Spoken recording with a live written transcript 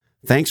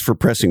Thanks for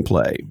pressing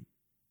play.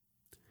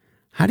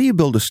 How do you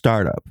build a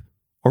startup,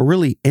 or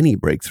really any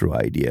breakthrough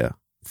idea,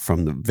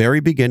 from the very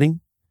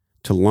beginning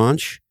to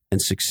launch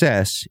and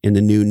success in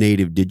the new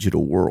native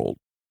digital world?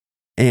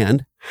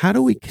 And how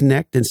do we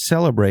connect and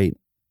celebrate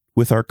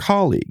with our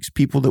colleagues,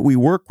 people that we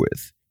work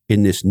with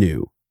in this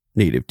new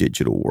native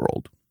digital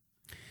world?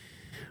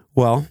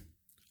 Well,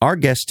 our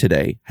guest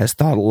today has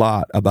thought a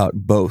lot about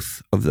both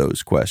of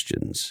those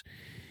questions.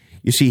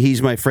 You see,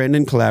 he's my friend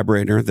and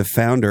collaborator, the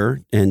founder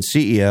and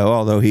CEO,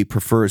 although he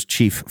prefers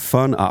Chief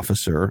Fun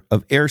Officer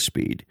of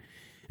Airspeed,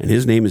 and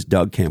his name is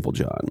Doug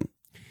Camplejohn.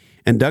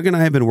 And Doug and I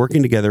have been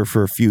working together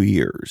for a few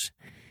years,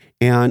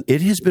 and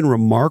it has been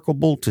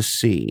remarkable to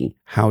see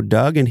how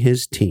Doug and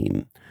his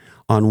team,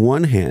 on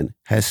one hand,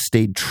 has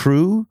stayed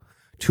true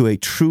to a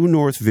true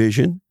north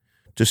vision,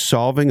 to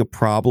solving a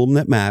problem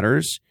that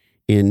matters,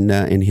 in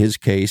his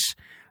case,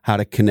 how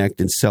to connect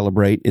and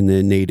celebrate in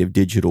the native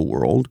digital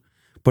world,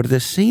 but at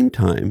the same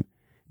time,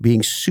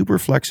 being super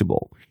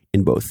flexible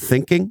in both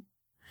thinking,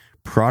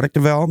 product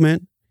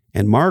development,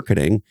 and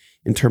marketing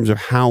in terms of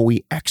how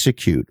we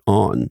execute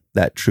on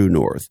that true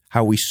north,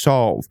 how we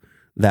solve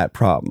that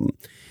problem.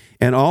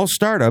 And all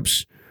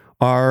startups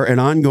are an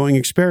ongoing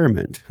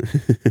experiment.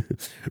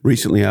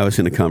 Recently, I was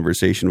in a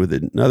conversation with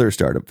another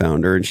startup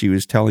founder, and she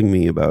was telling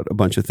me about a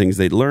bunch of things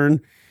they'd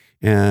learned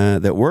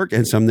that worked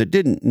and some that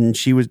didn't. And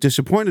she was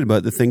disappointed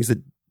about the things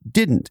that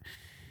didn't.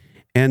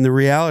 And the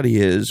reality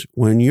is,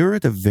 when you're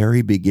at the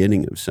very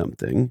beginning of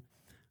something,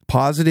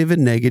 positive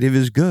and negative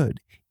is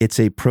good. It's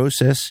a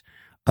process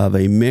of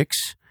a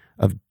mix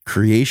of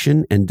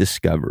creation and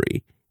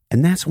discovery.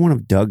 And that's one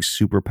of Doug's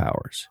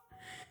superpowers.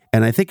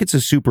 And I think it's a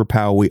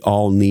superpower we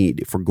all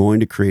need if we're going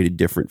to create a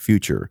different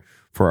future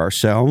for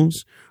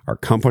ourselves, our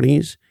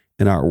companies,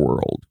 and our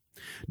world.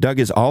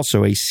 Doug is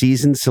also a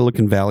seasoned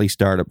Silicon Valley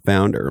startup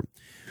founder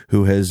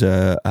who has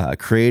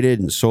created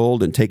and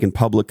sold and taken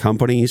public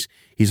companies.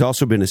 He's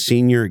also been a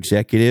senior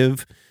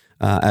executive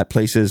at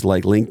places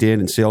like LinkedIn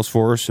and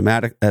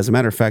Salesforce. As a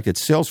matter of fact, at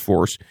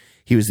Salesforce,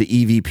 he was the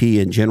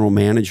EVP and general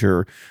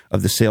manager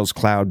of the Sales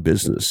Cloud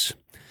business.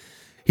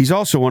 He's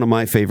also one of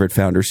my favorite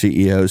founder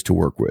CEOs to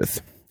work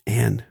with.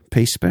 And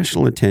pay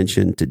special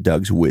attention to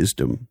Doug's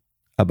wisdom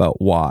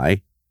about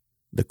why.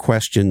 The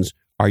questions,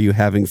 are you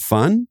having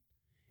fun?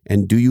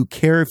 And do you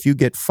care if you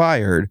get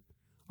fired?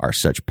 Are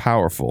such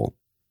powerful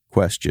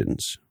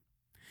questions.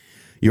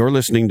 You're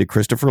listening to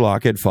Christopher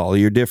Lockhead, Follow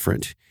Your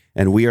Different,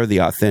 and we are the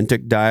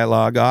Authentic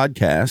Dialogue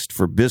Oddcast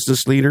for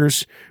business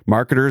leaders,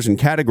 marketers, and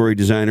category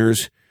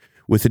designers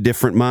with a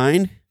different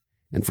mind,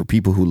 and for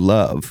people who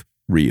love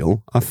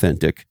real,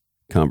 authentic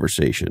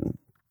conversation.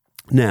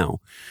 Now,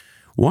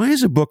 why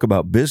is a book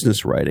about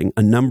business writing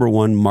a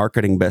 #1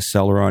 marketing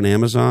bestseller on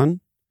Amazon?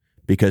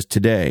 Because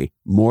today,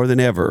 more than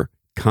ever,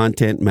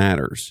 content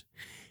matters.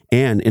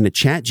 And in a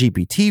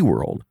ChatGPT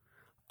world,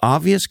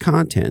 obvious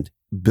content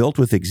built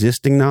with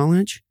existing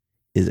knowledge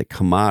is a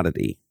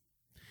commodity.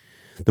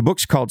 The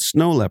book's called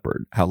Snow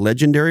Leopard, How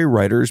Legendary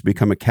Writers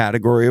Become a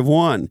Category of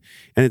One,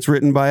 and it's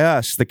written by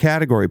us, the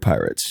Category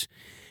Pirates.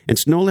 And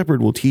Snow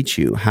Leopard will teach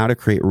you how to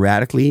create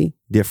radically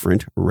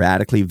different,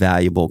 radically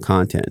valuable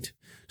content.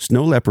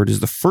 Snow Leopard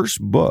is the first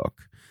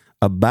book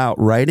about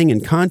writing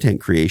and content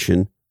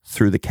creation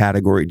through the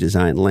category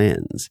design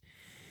lens.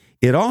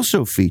 It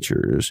also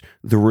features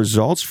the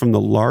results from the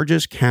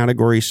largest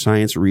category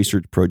science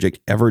research project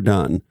ever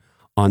done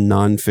on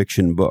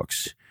nonfiction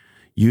books.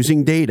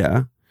 Using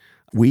data,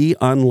 we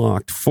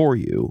unlocked for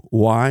you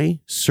why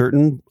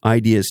certain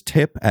ideas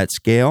tip at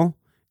scale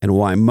and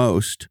why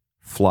most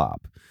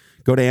flop.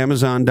 Go to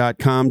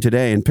Amazon.com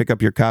today and pick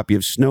up your copy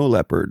of Snow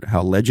Leopard,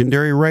 How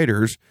Legendary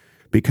Writers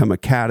Become a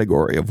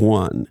Category of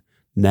One.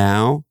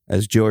 Now,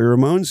 as Joey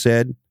Ramone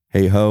said,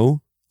 hey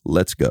ho,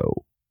 let's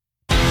go.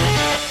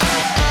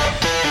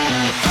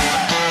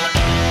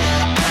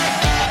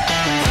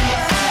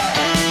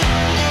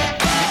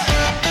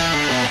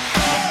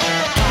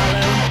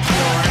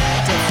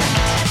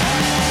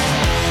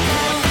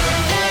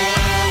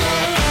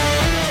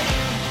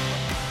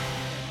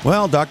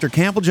 Well, Dr.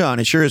 Camplejohn,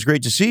 it sure is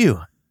great to see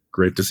you.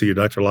 Great to see you,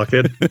 Dr.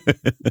 Lockhead.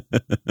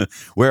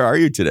 Where are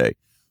you today?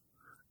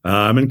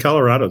 I'm in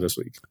Colorado this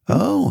week.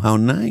 Oh, how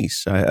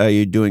nice. Are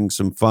you doing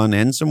some fun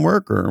and some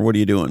work, or what are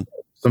you doing?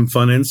 Some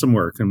fun and some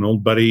work. An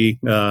old buddy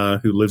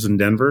who lives in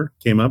Denver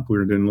came up. We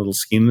were doing a little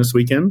skiing this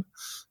weekend.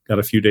 Got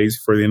a few days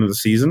before the end of the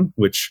season,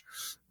 which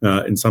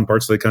in some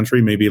parts of the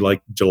country may be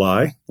like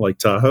July, like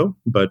Tahoe.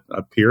 But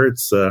up here,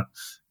 it's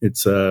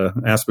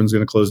Aspen's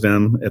going to close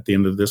down at the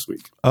end of this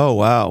week. Oh,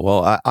 wow.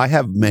 Well, I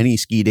have many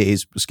ski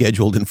days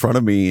scheduled in front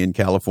of me in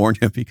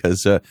California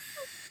because,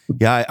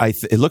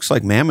 it looks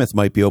like Mammoth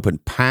might be open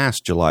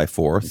past July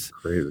 4th. That's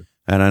crazy.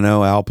 And I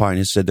know Alpine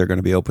has said they're going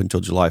to be open until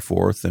July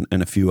 4th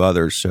and a few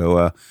others.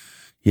 So,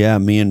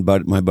 me and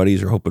my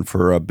buddies are hoping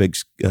for a big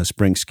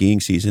spring skiing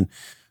season.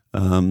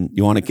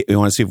 You want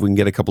to see if we can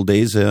get a couple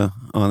days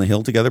on the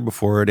hill together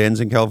before it ends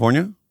in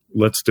California?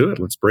 Let's do it.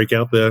 Let's break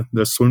out the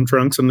swim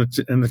trunks and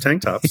the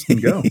tank tops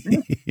and go.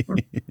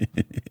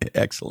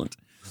 Excellent.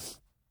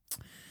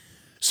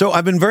 So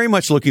I've been very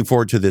much looking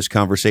forward to this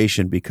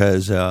conversation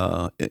because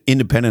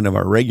independent of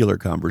our regular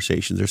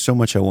conversations, there's so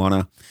much I want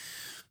to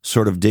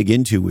sort of dig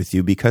into with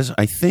you because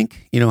I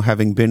think,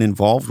 having been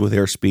involved with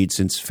Airspeed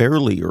since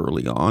fairly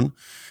early on,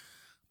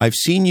 I've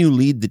seen you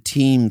lead the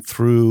team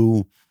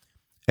through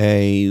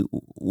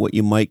what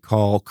you might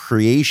call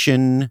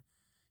creation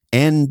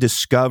and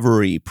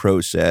discovery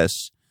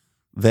process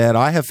that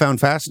I have found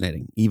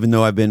fascinating, even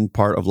though I've been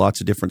part of lots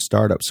of different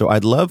startups. So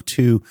I'd love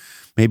to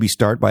maybe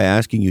start by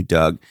asking you,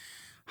 Doug,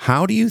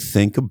 how do you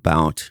think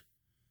about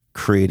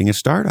creating a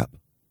startup?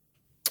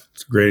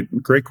 It's a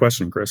great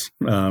question, Chris.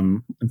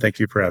 And thank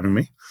you for having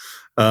me.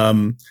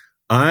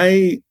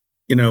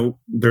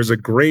 There's a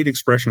great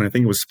expression, I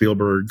think it was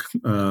Spielberg,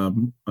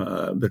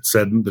 that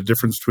said the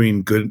difference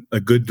between a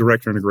good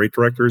director and a great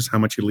director is how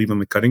much you leave on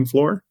the cutting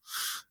floor.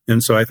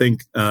 And so I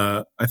think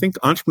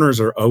entrepreneurs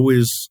are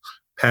always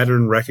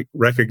pattern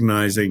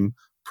recognizing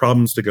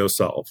problems to go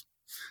solve.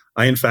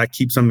 I, in fact,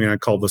 keep something I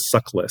call the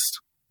suck list,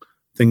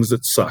 things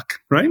that suck,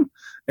 right?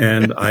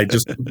 And I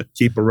just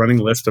keep a running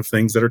list of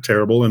things that are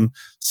terrible. And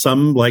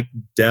some, like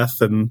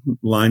death and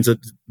lines at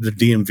the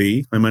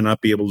DMV, I might not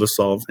be able to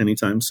solve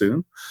anytime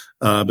soon.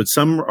 But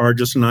some are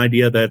just an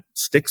idea that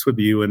sticks with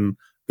you, and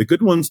the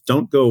good ones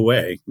don't go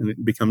away, and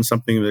it becomes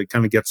something that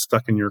kind of gets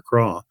stuck in your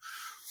craw.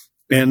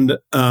 And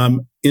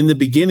in the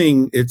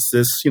beginning, it's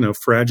this,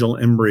 fragile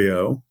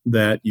embryo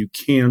that you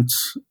can't,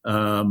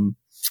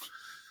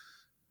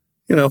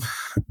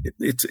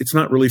 it's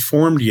not really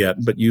formed yet,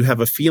 but you have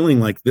a feeling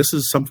like this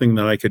is something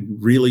that I could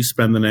really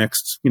spend the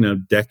next,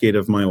 decade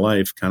of my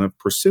life kind of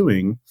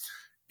pursuing.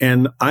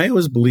 And I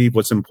always believe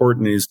what's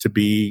important is to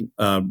be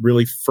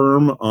really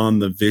firm on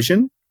the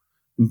vision,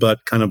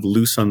 but kind of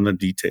loose on the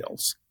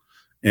details.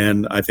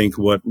 And I think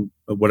what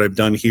I've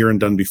done here and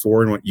done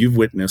before and what you've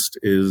witnessed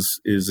is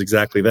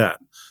exactly that.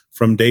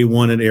 From day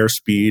one at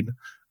Airspeed,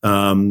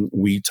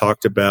 we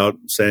talked about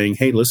saying,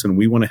 hey, listen,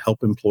 we want to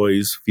help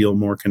employees feel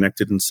more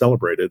connected and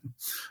celebrated.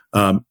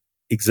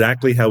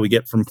 Exactly how we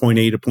get from point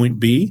A to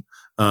point B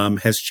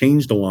has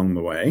changed along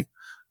the way,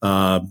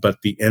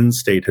 but the end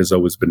state has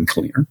always been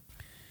clear.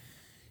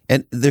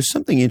 And there's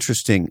something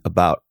interesting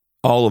about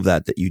all of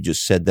that you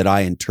just said that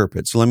I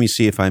interpret. So let me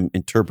see if I'm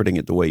interpreting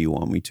it the way you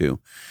want me to,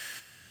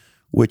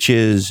 which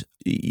is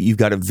you've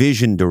got a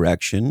vision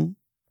direction,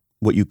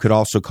 what you could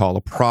also call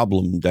a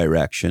problem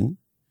direction,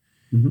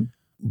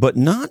 but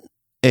not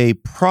a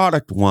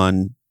product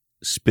one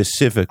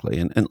specifically.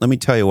 And let me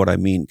tell you what I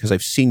mean, because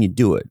I've seen you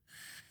do it.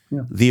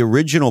 Yeah. The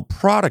original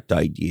product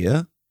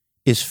idea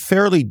is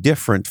fairly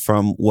different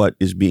from what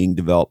is being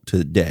developed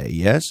today.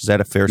 Yes? Is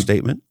that a fair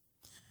statement?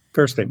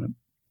 Fair statement.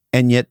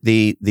 And yet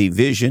the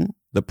vision,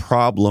 the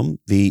problem,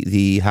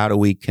 the how do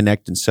we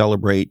connect and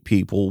celebrate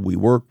people we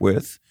work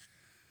with,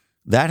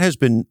 that has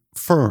been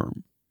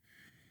firm.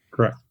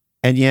 Correct.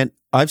 And yet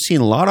I've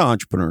seen a lot of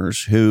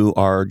entrepreneurs who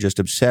are just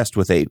obsessed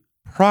with a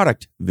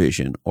product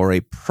vision or a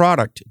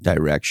product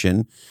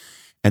direction,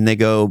 and they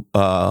go,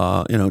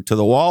 to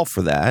the wall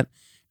for that.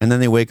 And then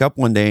they wake up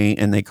one day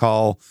and they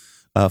call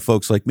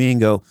folks like me and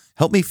go,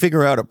 help me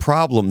figure out a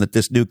problem that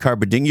this new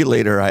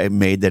carbidingulator I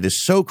made that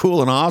is so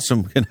cool and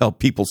awesome can help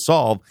people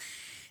solve.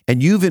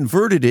 And you've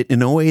inverted it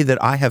in a way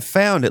that I have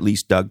found, at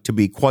least, Doug, to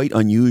be quite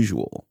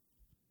unusual.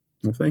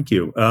 Well, thank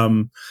you.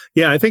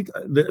 I think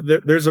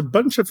there's a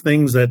bunch of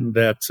things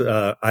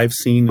that I've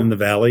seen in the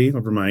Valley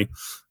over my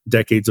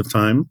decades of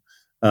time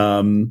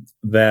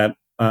that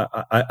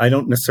I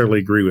don't necessarily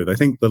agree with. I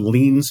think the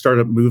lean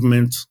startup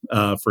movement,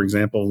 for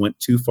example, went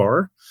too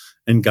far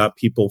and got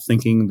people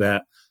thinking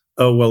that,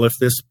 oh, well, if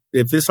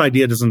this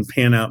idea doesn't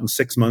pan out in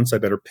 6 months, I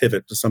better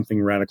pivot to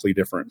something radically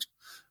different.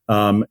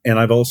 And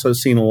I've also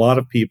seen a lot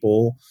of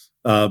people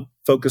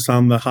focus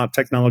on the hot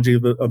technology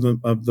of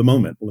the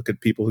moment. Look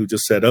at people who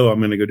just said, "Oh, I'm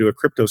going to go do a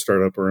crypto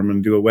startup, or I'm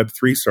going to do a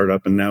Web3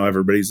 startup," and now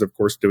everybody's, of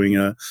course, doing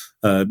a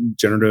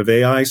generative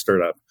AI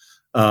startup.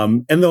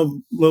 And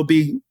there'll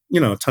be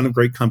a ton of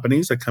great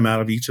companies that come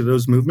out of each of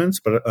those movements.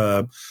 But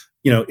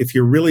if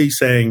you're really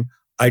saying,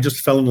 "I just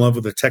fell in love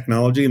with the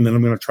technology, and then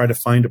I'm going to try to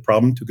find a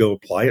problem to go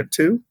apply it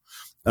to,"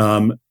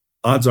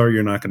 odds are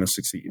you're not going to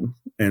succeed.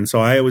 And so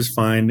I always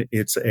find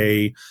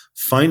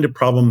find a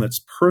problem that's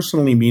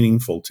personally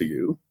meaningful to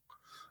you.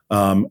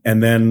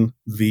 And then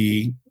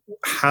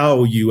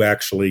how you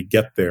actually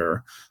get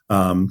there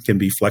can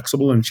be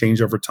flexible and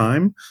change over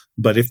time.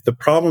 But if the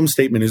problem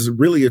statement is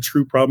really a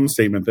true problem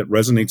statement that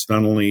resonates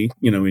not only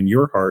in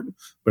your heart,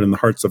 but in the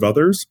hearts of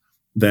others,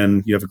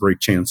 then you have a great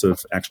chance of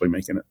actually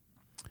making it.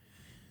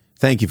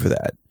 Thank you for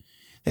that.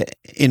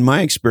 In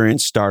my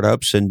experience,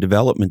 startups and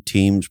development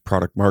teams,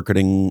 product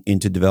marketing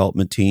into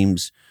development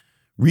teams,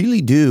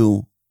 really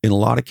do, in a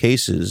lot of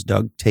cases,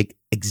 Doug, take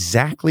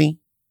exactly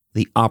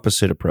the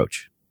opposite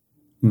approach.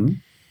 Mm-hmm.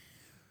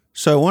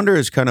 So I wonder,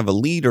 as kind of a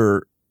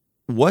leader,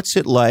 what's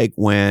it like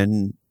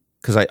when,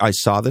 because I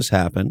saw this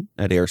happen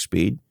at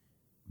Airspeed,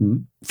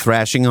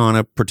 thrashing on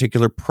a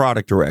particular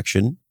product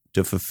direction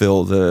to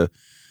fulfill the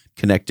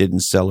connected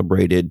and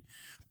celebrated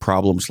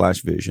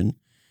problem/vision.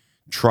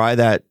 Try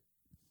that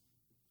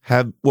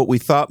have what we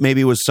thought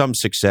maybe was some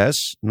success,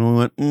 and we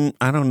went,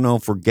 I don't know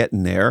if we're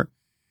getting there,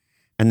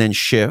 and then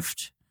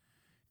shift.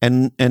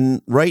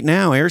 And right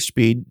now,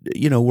 Airspeed,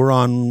 we're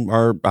on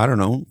our, I don't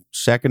know,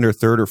 second or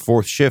third or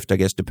fourth shift, I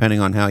guess, depending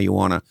on how you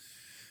want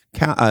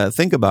to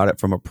think about it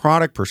from a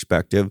product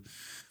perspective.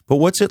 But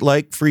what's it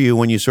like for you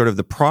when you sort of,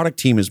 the product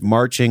team is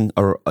marching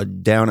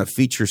down a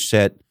feature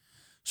set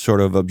sort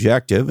of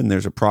objective, and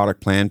there's a product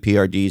plan,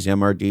 PRDs,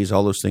 MRDs,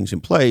 all those things in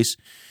place,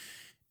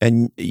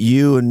 and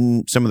you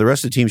and some of the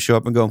rest of the team show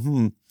up and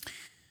go,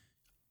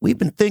 we've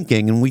been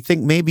thinking, and we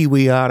think maybe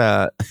we ought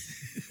to...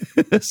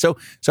 So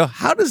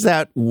how does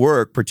that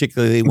work,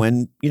 particularly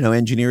when,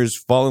 engineers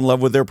fall in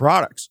love with their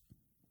products?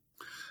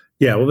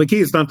 Yeah, well, the key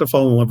is not to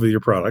fall in love with your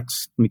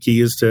products. The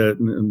key is to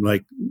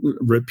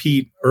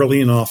repeat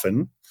early and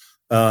often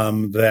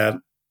that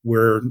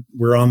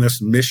we're on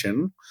this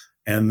mission,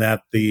 and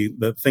that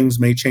the things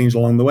may change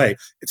along the way.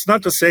 It's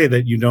not to say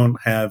that you don't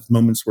have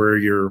moments where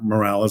your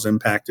morale is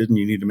impacted and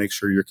you need to make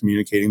sure you're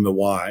communicating the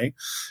why.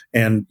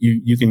 And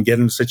you can get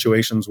into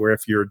situations where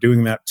if you're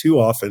doing that too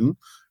often,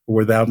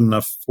 without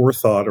enough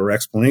forethought or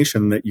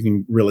explanation, that you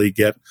can really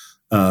get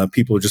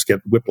people just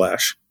get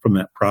whiplash from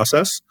that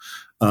process.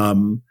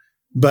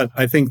 But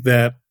I think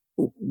that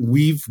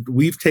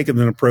we've taken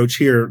an approach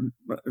here.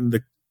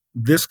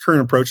 This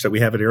current approach that we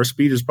have at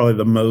Airspeed is probably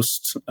the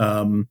most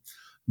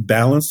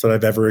balanced that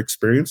I've ever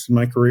experienced in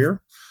my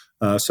career.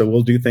 So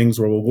we'll do things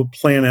where we'll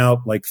plan out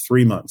like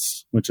 3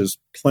 months, which is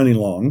plenty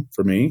long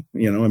for me.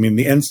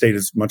 The end state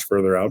is much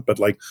further out, but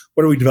like,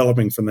 what are we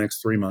developing for the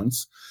next 3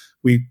 months?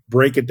 We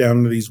break it down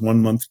into these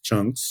 1 month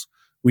chunks.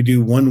 We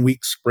do 1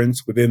 week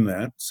sprints within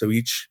that. So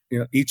each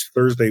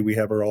Thursday we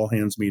have our all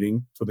hands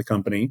meeting for the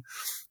company,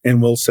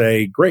 and we'll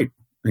say, great,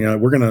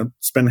 we're going to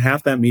spend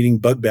half that meeting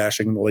bug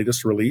bashing the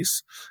latest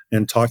release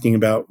and talking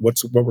about what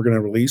we're going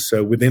to release.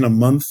 So within a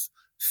month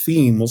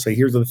theme, we'll say,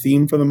 here's the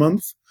theme for the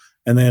month.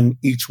 And then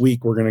each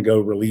week we're going to go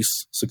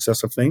release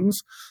successive things.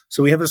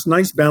 So we have this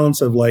nice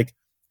balance of like,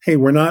 hey,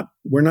 we're not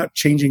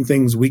changing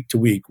things week to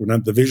week.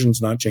 The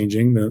vision's not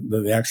changing.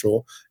 The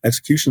actual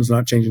execution's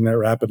not changing that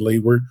rapidly.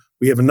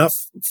 We have enough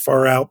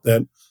far out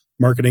that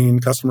marketing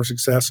and customer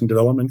success and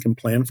development can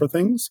plan for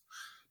things,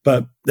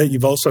 but that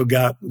you've also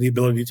got the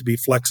ability to be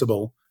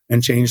flexible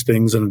and change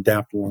things and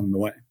adapt along the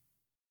way.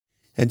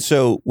 And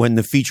so when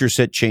the feature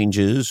set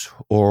changes,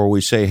 or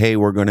we say, hey,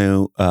 we're going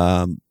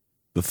to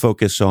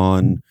focus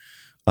on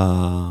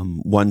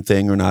one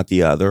thing or not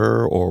the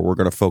other, or we're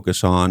going to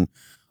focus on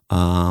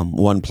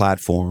one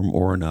platform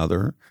or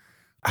another.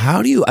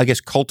 How do you, I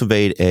guess,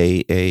 cultivate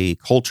a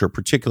culture,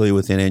 particularly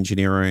within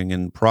engineering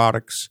and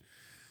products,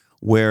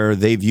 where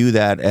they view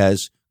that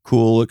as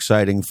cool,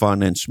 exciting,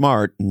 fun, and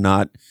smart,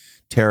 not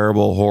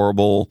terrible,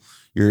 horrible,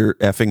 you're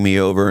effing me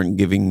over and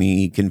giving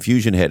me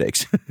confusion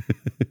headaches?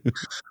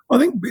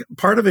 Well, I think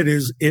part of it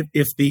is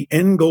if the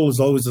end goal is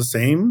always the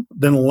same,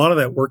 then a lot of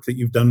that work that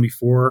you've done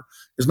before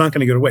is not going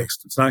to go to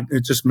waste.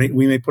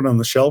 We may put it on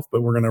the shelf,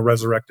 but we're going to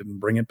resurrect it and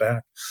bring it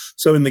back.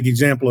 So in the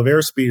example of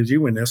Airspeed, as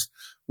you witnessed,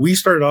 we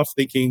started off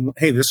thinking,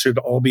 hey, this should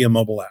all be a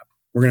mobile app.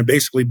 We're going to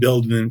basically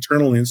build an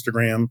internal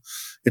Instagram.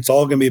 It's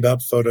all going to be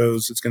about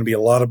photos. It's going to be a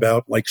lot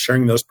about like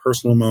sharing those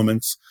personal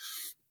moments.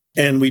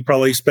 And we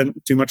probably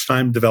spent too much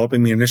time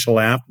developing the initial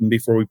app and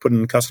before we put it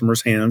in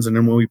customers' hands. And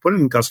then when we put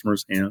it in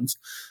customers' hands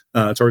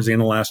towards the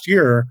end of last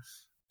year,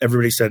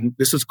 everybody said,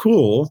 this is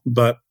cool,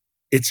 but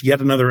it's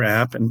yet another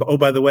app. And oh,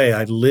 by the way,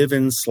 I live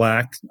in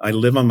Slack. I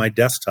live on my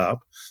desktop.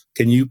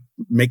 Can you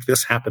make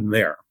this happen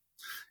there?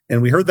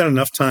 And we heard that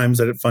enough times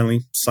that it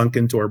finally sunk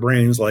into our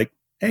brains like,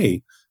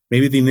 hey,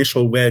 maybe the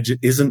initial wedge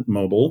isn't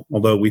mobile,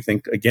 although we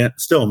think, again,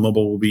 still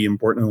mobile will be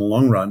important in the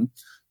long run.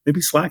 Maybe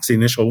Slack's the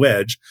initial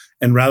wedge.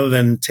 And rather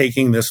than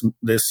taking this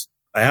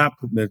app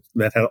that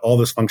had all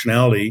this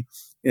functionality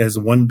as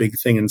one big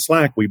thing in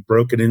Slack, we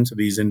broke it into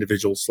these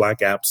individual Slack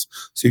apps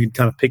so you can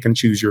kind of pick and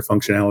choose your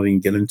functionality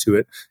and get into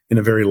it in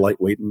a very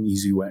lightweight and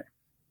easy way.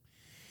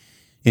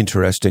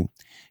 Interesting.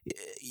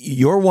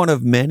 You're one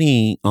of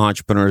many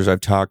entrepreneurs I've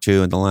talked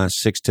to in the last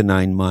 6 to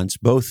 9 months,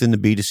 both in the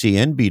B2C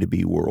and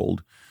B2B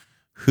world,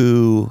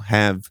 who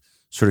have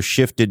sort of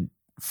shifted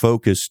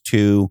focus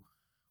to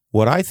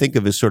what I think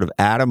of as sort of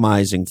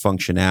atomizing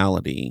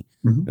functionality.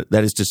 Mm-hmm.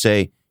 That is to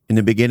say, in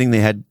the beginning,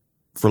 they had,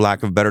 for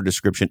lack of a better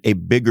description, a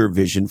bigger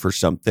vision for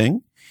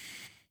something.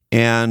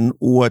 And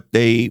what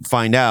they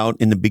find out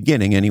in the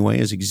beginning, anyway,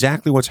 is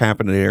exactly what's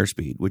happened at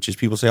Airspeed, which is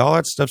people say, oh,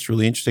 that stuff's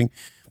really interesting,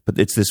 but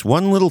it's this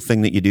one little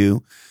thing that you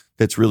do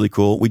that's really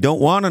cool. We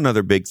don't want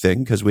another big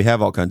thing because we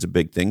have all kinds of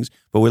big things,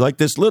 but we like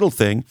this little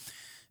thing.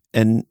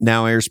 And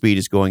now Airspeed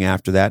is going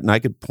after that. And I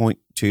could point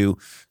to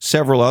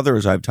several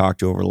others I've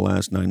talked to over the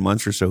last 9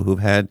 months or so who've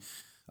had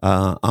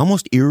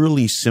almost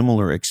eerily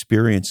similar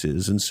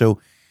experiences. And so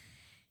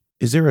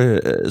is there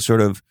a sort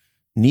of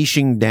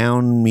niching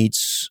down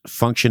meets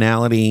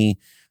functionality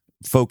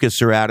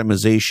focus or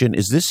atomization?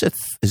 Is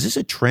this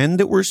a trend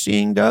that we're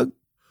seeing, Doug?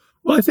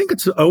 Well, I think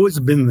it's always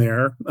been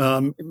there,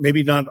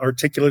 maybe not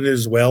articulated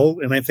as well.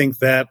 And I think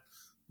that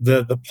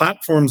the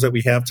platforms that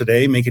we have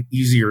today make it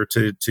easier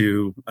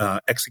to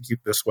execute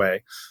this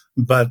way.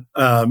 But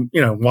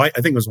why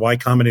I think it was Y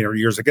Combinator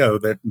years ago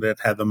that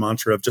had the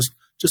mantra of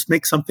just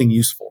make something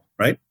useful,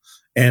 right?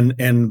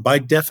 And by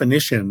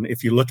definition,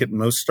 if you look at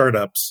most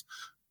startups,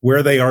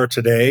 where they are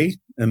today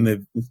and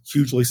the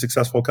hugely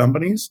successful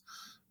companies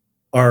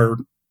are,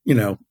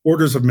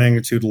 orders of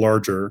magnitude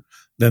larger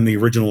than the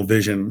original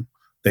vision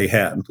they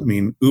had. I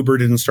mean, Uber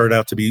didn't start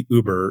out to be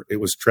Uber. It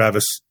was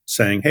Travis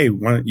saying, hey,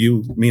 why don't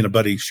you, me and a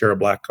buddy share a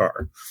black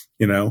car?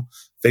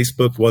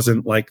 Facebook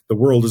wasn't like the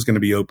world is going to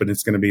be open.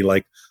 It's going to be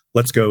like,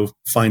 let's go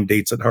find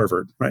dates at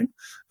Harvard, right?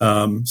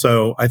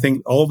 So I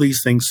think all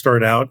these things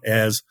start out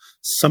as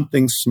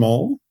something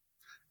small.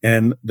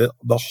 And the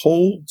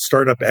whole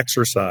startup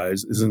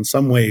exercise is in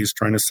some ways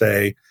trying to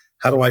say,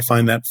 how do I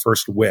find that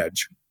first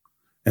wedge?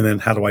 And then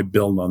how do I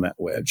build on that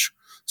wedge?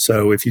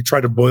 So if you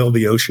try to boil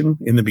the ocean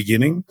in the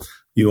beginning,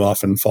 you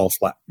often fall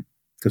flat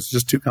because it's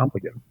just too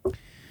complicated. And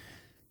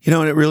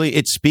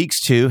it speaks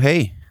to,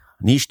 hey,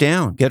 niche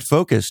down, get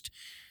focused.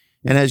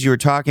 And as you were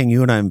talking,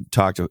 you and I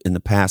talked in the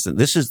past, and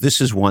this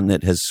is one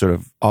that has sort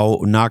of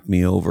knocked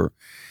me over,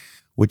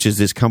 which is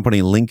this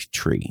company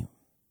Linktree.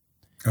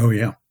 Oh,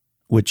 yeah.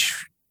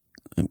 Which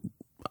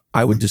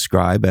I would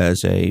describe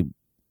as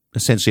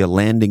essentially a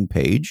landing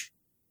page,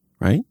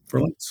 right?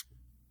 For links.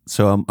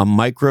 So a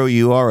micro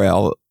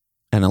URL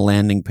and a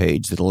landing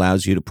page that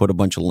allows you to put a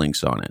bunch of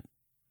links on it.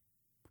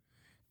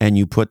 And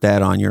you put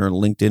that on your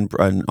LinkedIn,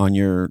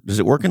 does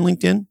it work in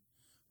LinkedIn?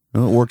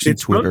 No, it works in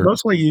Twitter. It's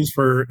mostly used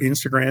for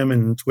Instagram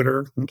and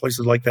Twitter and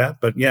places like that.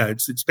 But yeah,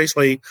 it's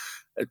basically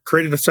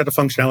created a set of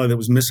functionality that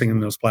was missing in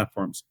those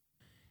platforms.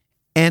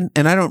 And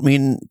I don't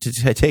mean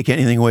to take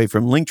anything away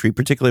from Linktree,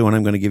 particularly when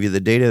I'm going to give you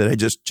the data that I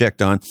just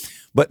checked on.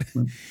 But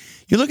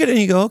you look at it and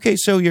you go, okay,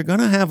 so you're going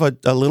to have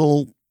a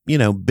little,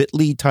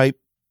 bit.ly type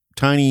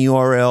tiny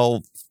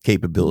URL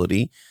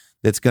capability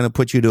that's going to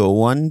put you to a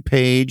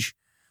one-page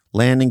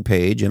landing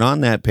page. And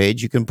on that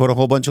page, you can put a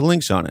whole bunch of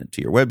links on it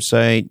to your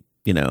website.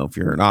 If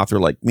you're an author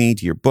like me,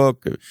 to your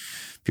book.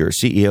 If you're a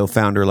CEO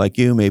founder like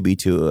you, maybe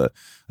to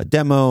a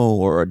demo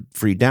or a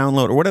free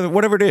download or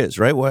whatever it is,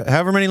 right?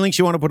 However many links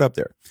you want to put up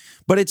there.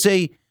 But it's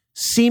a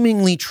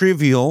seemingly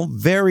trivial,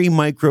 very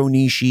micro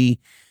niche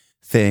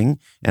thing.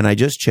 And I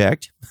just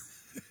checked,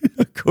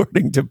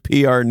 according to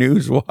PR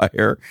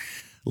Newswire,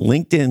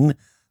 LinkedIn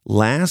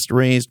last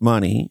raised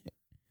money.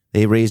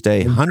 They raised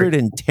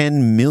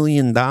 $110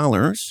 million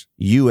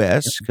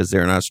US, because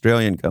they're an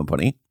Australian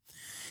company,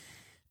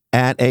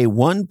 at a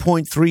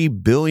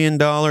 $1.3 billion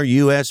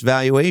US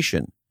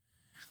valuation.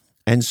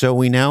 And so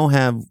we now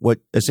have what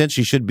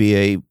essentially should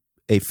be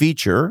a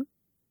feature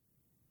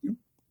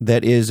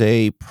that is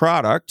a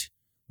product,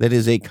 that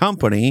is a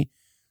company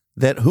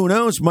that, who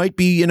knows, might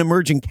be an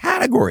emerging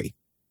category.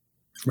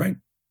 Right.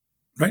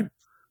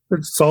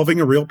 It's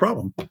solving a real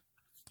problem.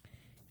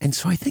 And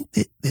so I think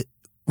that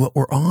what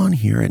we're on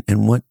here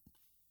and what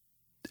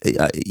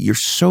you're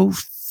so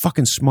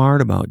fucking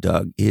smart about,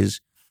 Doug, is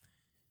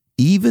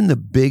even the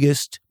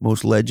biggest,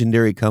 most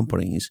legendary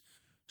companies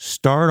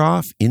start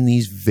off in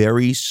these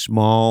very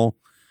small,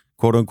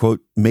 quote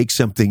unquote, make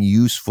something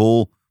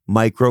useful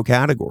micro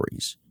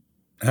categories.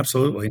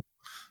 Absolutely.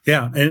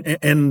 Yeah.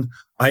 And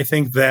I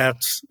think that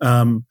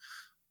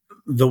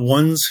the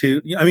ones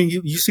who,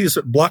 you see this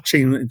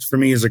blockchain for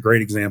me is a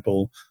great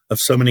example of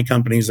so many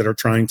companies that are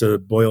trying to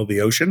boil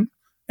the ocean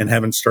and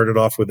haven't started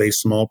off with a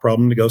small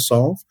problem to go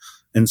solve.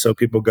 And so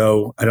people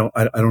go, I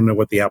don't know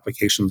what the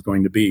application is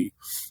going to be.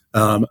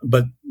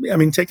 But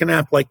take an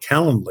app like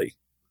Calendly.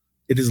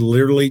 It is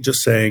literally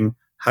just saying,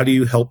 how do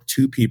you help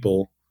two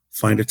people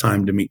find a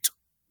time to meet?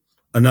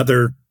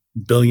 Another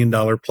 $1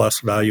 billion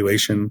plus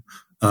valuation,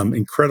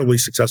 incredibly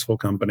successful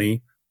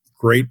company,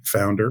 great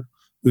founder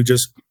who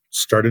just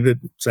started it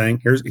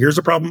saying, here's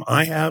a problem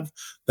I have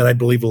that I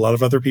believe a lot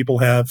of other people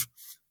have.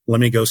 Let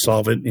me go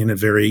solve it in a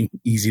very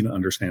easy to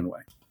understand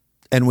way.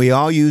 And we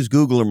all use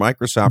Google or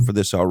Microsoft for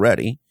this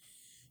already.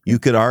 You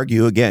could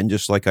argue, again,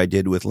 just like I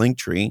did with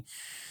Linktree,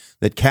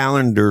 that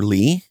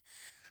Calendly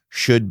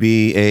should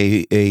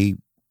be a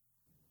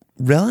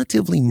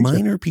relatively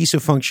minor piece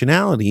of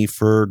functionality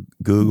for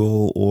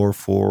Google or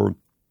for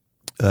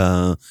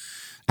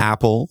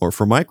Apple or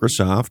for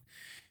Microsoft.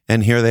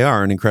 And here they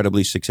are, an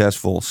incredibly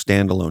successful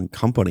standalone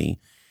company.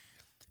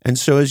 And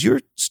so as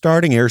you're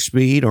starting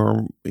Airspeed,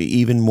 or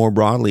even more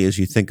broadly as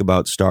you think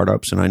about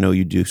startups, and I know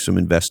you do some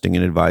investing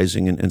and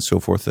advising and so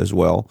forth as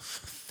well,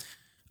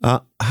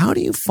 how do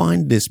you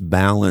find this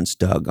balance,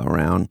 Doug,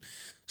 around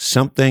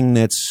something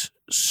that's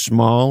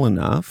small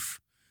enough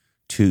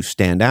to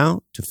stand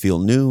out, to feel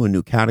new, a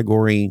new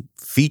category,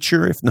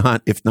 feature,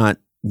 if not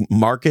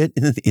market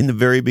in the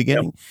very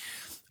beginning? Yep.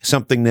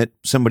 Something that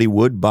somebody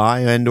would buy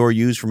and or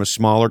use from a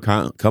smaller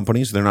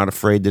company, so they're not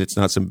afraid that it's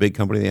not some big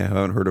company they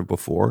haven't heard of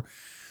before.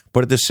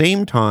 But at the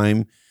same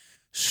time,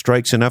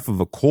 strikes enough of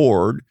a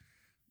chord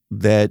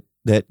that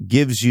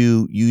gives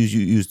you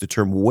use the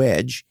term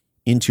wedge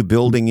into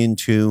building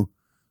into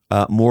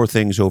more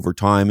things over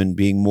time and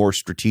being more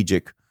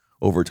strategic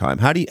over time.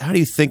 How do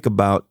you think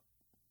about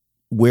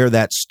where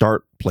that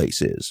start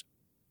place is?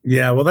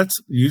 Yeah, well,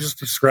 you just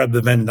described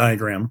the Venn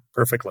diagram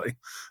perfectly,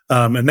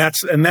 and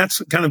that's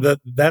kind of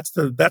that's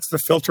the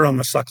filter on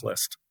the suck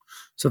list.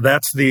 So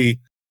that's the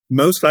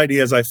most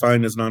ideas I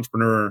find as an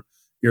entrepreneur.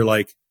 You're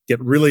like get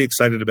really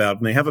excited about,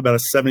 and they have about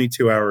a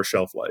 72-hour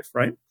shelf life,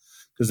 right?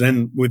 Because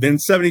then within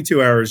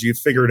 72 hours, you've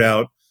figured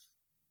out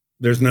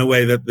there's no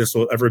way that this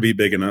will ever be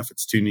big enough.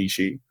 It's too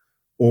nichey,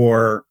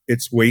 or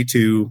it's way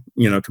too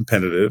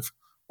competitive,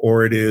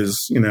 or it is,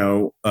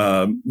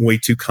 way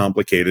too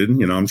complicated.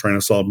 I'm trying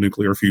to solve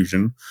nuclear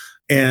fusion.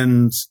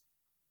 And,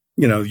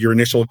 your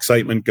initial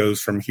excitement goes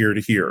from here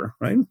to here,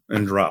 right?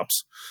 And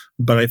drops.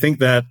 But I think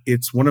that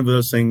it's one of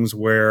those things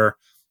where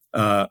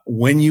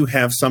when you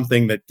have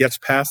something that gets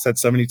past that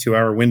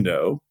 72-hour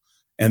window,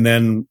 and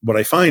then what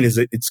I find is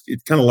it's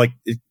kind of like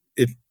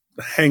it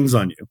hangs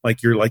on you.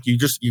 Like you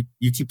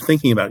keep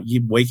thinking about it.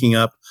 You keep waking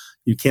up,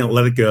 you can't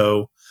let it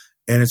go.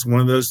 And it's one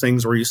of those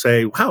things where you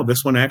say, wow,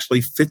 this one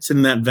actually fits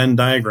in that Venn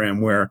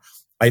diagram where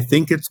I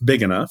think it's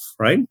big enough,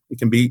 right? It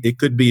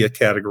could be a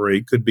category,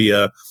 it could be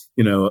a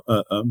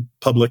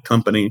public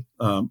company,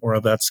 or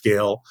of that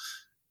scale.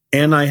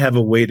 And I have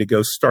a way to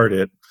go start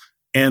it.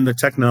 And the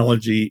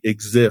technology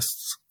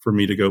exists for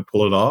me to go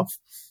pull it off.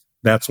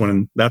 That's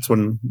when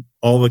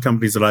all the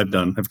companies that I've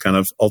done have kind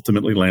of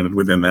ultimately landed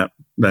within that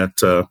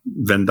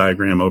Venn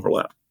diagram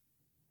overlap.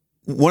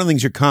 One of the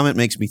things your comment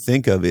makes me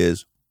think of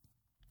is,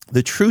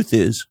 the truth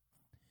is,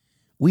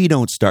 we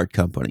don't start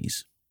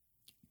companies.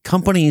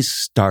 Companies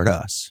start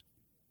us.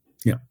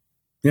 Yeah.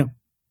 Yeah.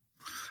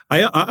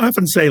 I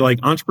often say, like,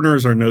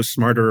 entrepreneurs are no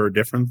smarter or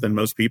different than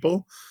most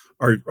people.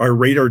 Our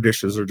radar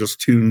dishes are just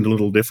tuned a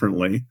little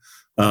differently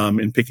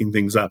in picking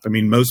things up. I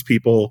mean, most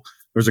people,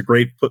 there's a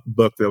great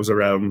book that was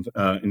around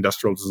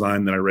industrial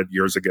design that I read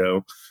years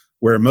ago,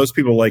 where most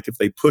people, like, if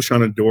they push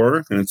on a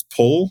door and it's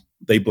pull,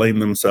 they blame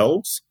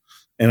themselves.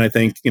 And I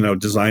think,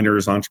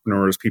 designers,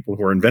 entrepreneurs, people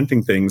who are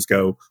inventing things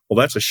go, well,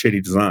 that's a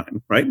shitty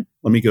design, right?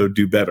 Let me go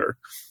do better.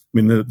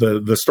 I mean,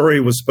 the story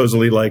was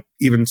supposedly like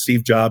even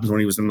Steve Jobs, when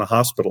he was in the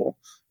hospital,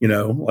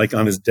 like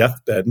on his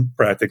deathbed,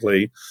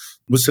 practically,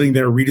 was sitting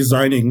there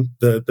redesigning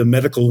the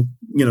medical,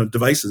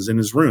 devices in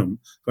his room,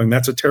 going,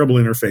 that's a terrible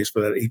interface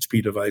for that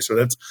HP device. Or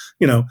that's,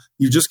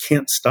 you just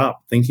can't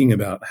stop thinking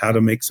about how to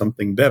make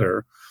something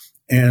better.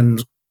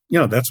 And,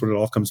 that's what it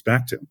all comes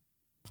back to.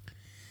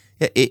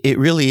 It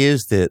really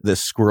is the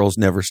squirrels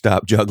never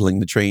stop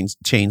juggling the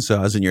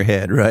chainsaws in your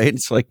head, right?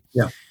 It's like,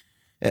 yeah.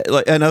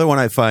 Like another one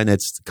I find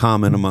that's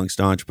common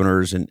amongst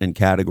entrepreneurs and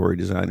category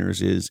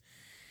designers is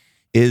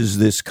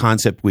this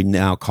concept we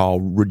now call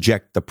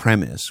reject the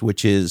premise,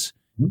 which is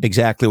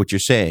exactly what you're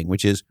saying,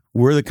 which is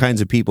we're the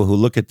kinds of people who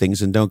look at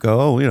things and don't go,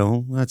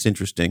 oh, that's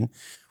interesting.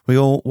 We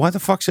go, why the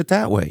fuck's it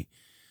that way?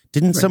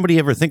 Didn't somebody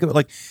ever think of it?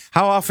 Like,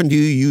 how often do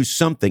you use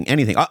something,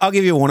 anything? I'll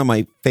give you one of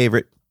my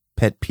favorite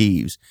pet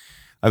peeves.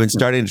 I've been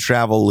starting to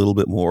travel a little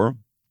bit more,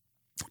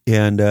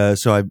 and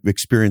so I've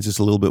experienced this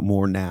a little bit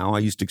more now. I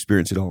used to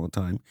experience it all the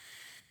time.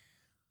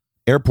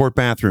 Airport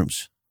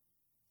bathrooms.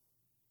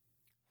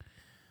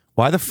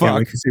 Why the fuck?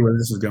 We can see where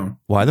this is going.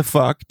 Why the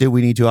fuck did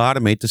we need to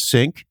automate the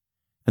sink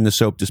and the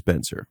soap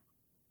dispenser?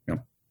 Yeah.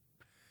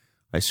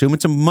 I assume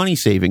it's a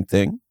money-saving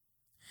thing.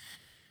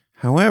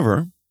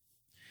 However,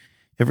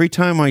 every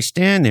time I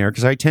stand there,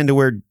 because I tend to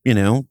wear,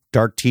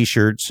 dark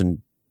T-shirts and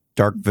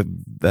dark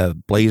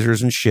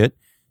blazers and shit,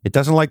 it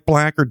doesn't like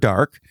black or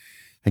dark.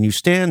 And you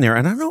stand there,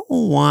 and I don't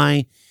know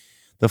why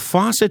the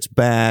faucet's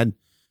bad,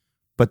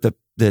 but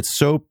the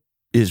soap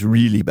is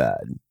really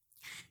bad.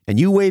 And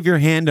you wave your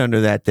hand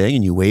under that thing,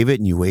 and you wave it,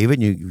 and you wave it,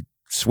 and you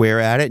swear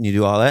at it, and you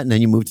do all that, and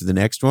then you move to the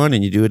next one,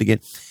 and you do it again.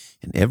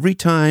 And every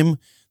time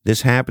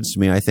this happens to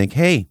me, I think,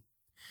 hey,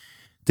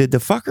 did the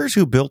fuckers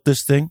who built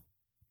this thing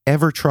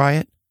ever try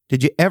it?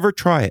 Did you ever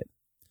try it?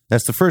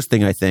 That's the first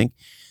thing I think.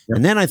 Yep.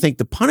 And then I think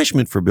the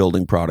punishment for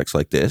building products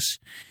like this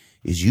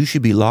is you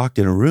should be locked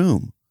in a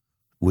room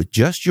with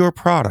just your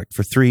product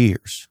for 3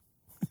 years.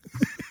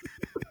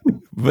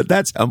 But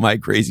that's how my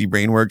crazy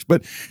brain works.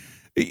 But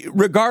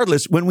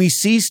regardless, when we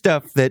see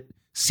stuff that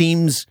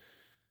seems,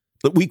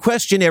 we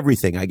question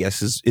everything, I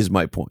guess is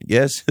my point.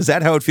 Yes? Is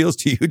that how it feels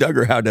to you, Doug,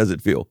 or how does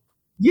it feel?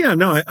 Yeah,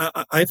 no,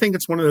 I think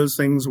it's one of those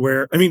things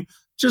where,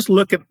 just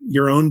look at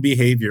your own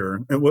behavior.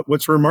 And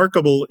what's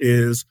remarkable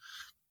is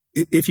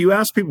if you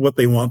ask people what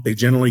they want, they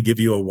generally give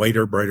you a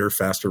whiter, brighter,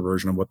 faster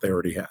version of what they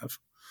already have.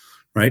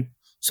 Right.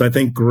 So I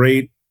think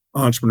great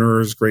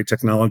entrepreneurs, great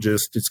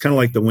technologists, it's kind of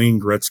like the Wayne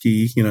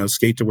Gretzky,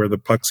 skate to where the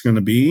puck's going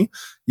to be.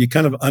 You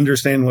kind of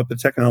understand what the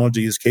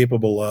technology is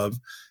capable of.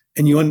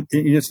 And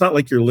it's not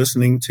like you're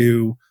listening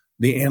to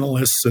the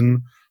analysts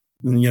and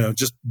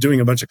just doing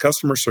a bunch of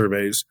customer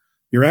surveys.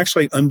 You're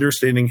actually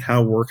understanding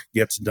how work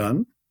gets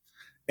done.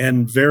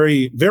 And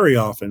very, very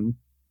often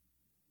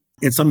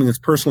it's something that's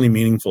personally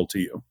meaningful to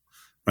you.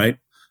 Right.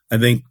 I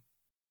think,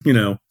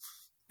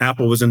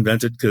 Apple was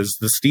invented because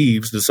the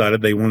Steves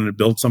decided they wanted to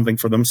build something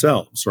for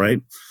themselves, right?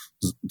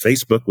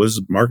 Facebook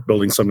was Mark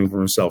building something for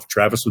himself.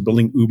 Travis was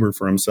building Uber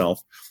for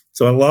himself.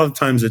 So a lot of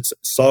times it's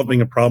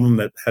solving a problem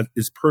that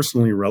is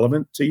personally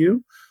relevant to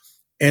you.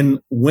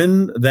 And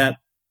when that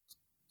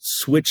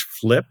switch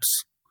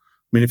flips.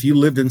 I mean, if you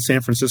lived in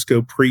San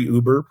Francisco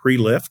pre-Uber,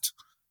 pre-Lyft,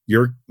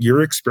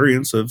 your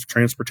experience of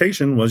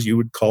transportation was you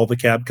would call the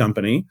cab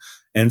company,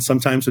 and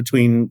sometimes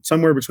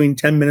somewhere between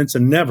 10 minutes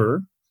and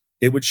never,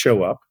 it would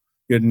show up.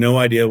 You had no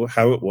idea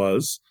how it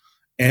was.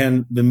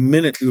 And the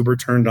minute Uber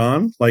turned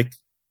on, like,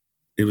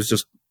 it was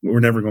just, we're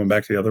never going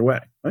back the other way,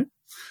 right?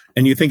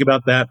 And you think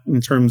about that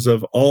in terms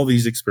of all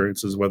these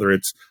experiences, whether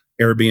it's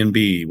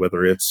Airbnb,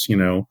 whether it's,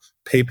 PayPal,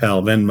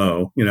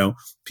 Venmo,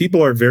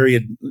 people are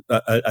very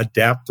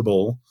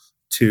adaptable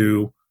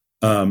to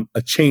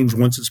a change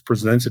once it's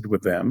presented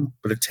with them,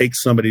 but it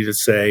takes somebody to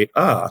say,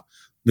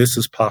 this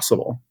is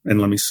possible.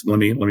 And let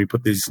me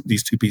put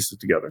these two pieces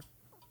together.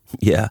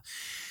 Yeah.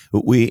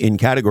 We, in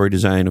category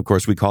design, of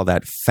course, we call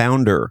that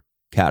founder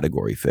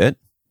category fit.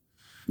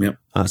 Yep.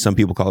 Some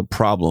people call it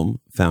problem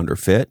founder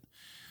fit.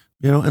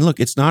 And look,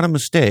 it's not a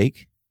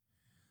mistake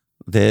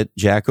that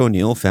Jack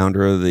O'Neill,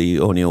 founder of the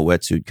O'Neill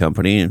Wetsuit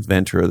Company,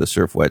 inventor of the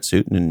surf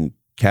wetsuit, and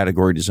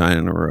category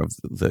designer of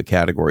the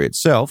category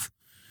itself,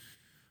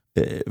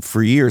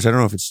 for years, I don't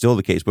know if it's still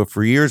the case, but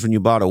for years when you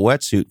bought a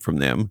wetsuit from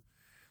them,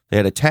 they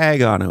had a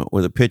tag on it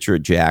with a picture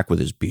of Jack with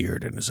his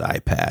beard and his eye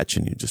patch,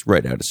 and you just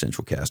right out of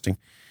Central Casting.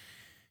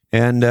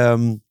 And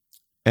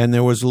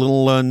there was a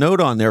little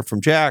note on there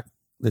from Jack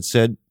that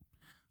said,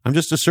 "I'm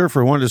just a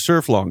surfer. I wanted to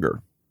surf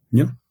longer."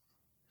 Yeah.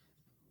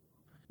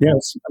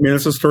 Yes. I mean,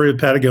 it's a story of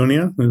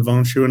Patagonia and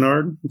Von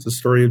Chouinard. It's a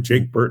story of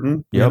Jake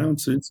Burton. Yep.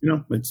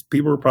 It's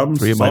people with problems.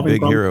 Three of my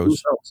big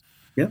heroes.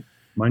 Yeah.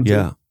 Mine too.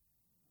 Yeah.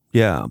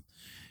 Yeah.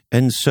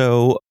 And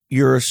so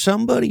you're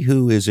somebody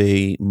who is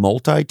a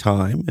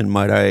multi-time, and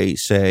might I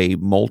say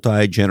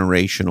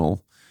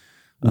multi-generational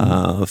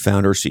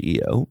founder,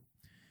 CEO,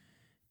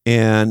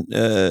 and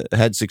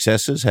had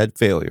successes, had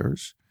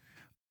failures.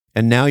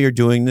 And now you're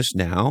doing this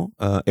now.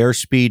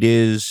 Airspeed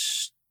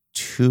is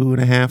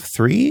 2.5,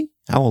 3?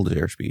 How old is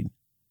Airspeed?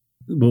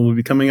 We'll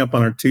be coming up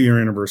on our 2-year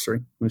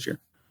anniversary this year.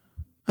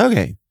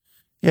 Okay.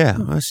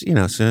 Yeah.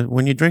 So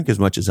when you drink as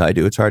much as I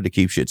do, it's hard to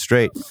keep shit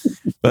straight.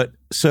 But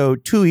so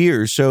 2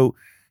 years. So,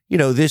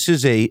 this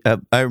is I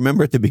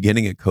remember at the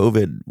beginning of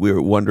COVID, we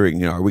were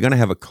wondering, are we going to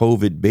have a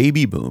COVID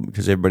baby boom?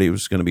 Because everybody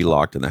was going to be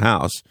locked in the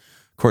house.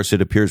 Of course,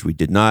 it appears we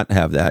did not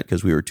have that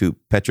because we were too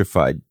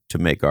petrified to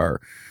make our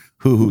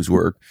hoo-hoos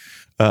work.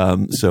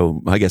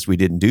 So I guess we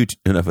didn't do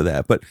enough of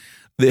that. But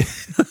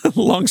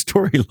long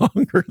story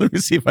longer, let me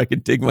see if I can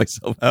dig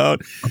myself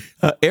out.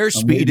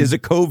 Airspeed is a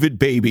COVID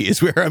baby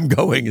is where I'm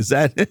going. Is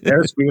that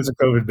Airspeed is a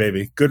COVID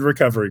baby. Good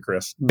recovery,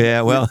 Chris.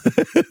 Yeah, well,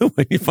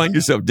 when you find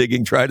yourself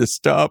digging, try to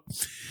stop.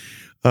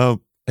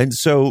 And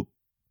so,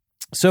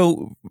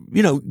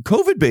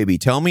 COVID baby,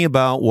 tell me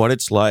about what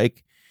it's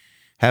like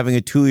having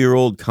a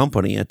 2-year-old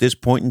company at this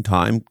point in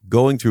time,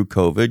 going through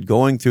COVID,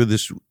 going through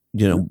this,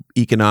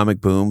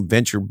 economic boom,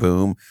 venture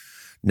boom,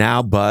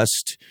 now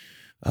bust,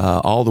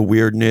 all the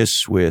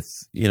weirdness with,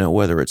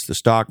 whether it's the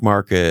stock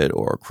market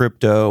or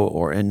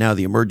crypto and now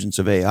the emergence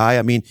of AI.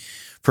 I mean,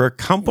 for a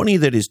company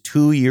that is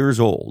 2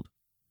 years old,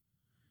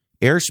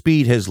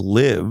 Airspeed has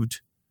lived,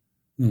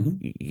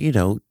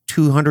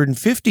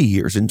 250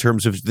 years in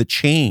terms of the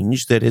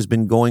change that has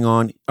been going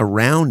on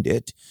around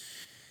it.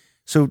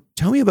 So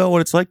tell me about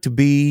what it's like to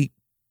be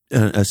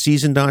a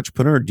seasoned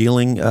entrepreneur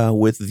dealing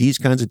with these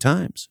kinds of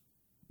times.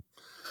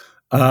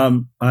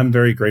 I'm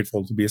very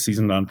grateful to be a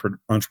seasoned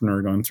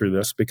entrepreneur going through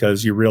this,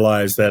 because you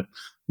realize that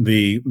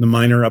the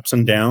minor ups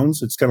and downs,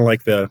 it's kind of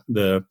like the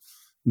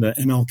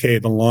MLK,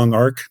 the long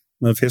arc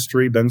of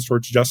history bends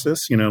towards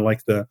justice.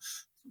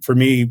 For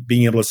me,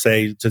 being able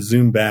to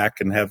zoom back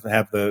and have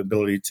the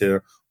ability to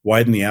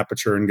widen the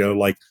aperture and go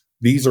like,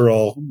 these are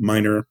all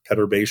minor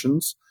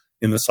perturbations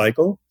in the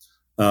cycle.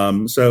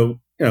 So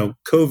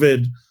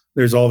COVID,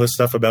 there's all this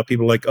stuff about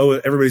people like, oh,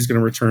 everybody's going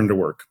to return to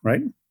work,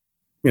 right?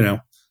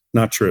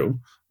 Not true.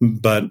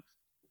 But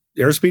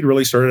Airspeed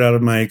really started out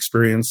of my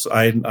experience.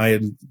 I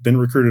had been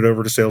recruited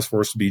over to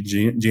Salesforce to be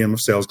GM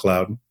of Sales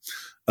Cloud.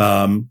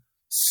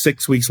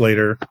 6 weeks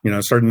later,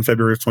 starting in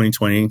February of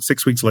 2020,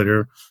 6 weeks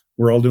later,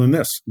 we're all doing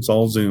this. It's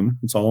all Zoom.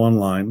 It's all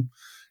online.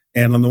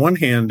 And on the one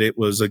hand, it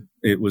was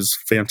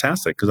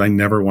fantastic because I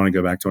never want to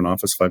go back to an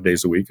office 5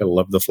 days a week. I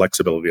love the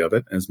flexibility of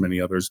it, as many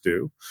others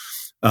do.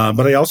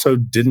 But I also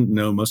didn't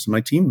know most of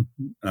my team.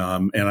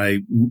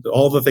 And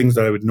all the things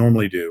that I would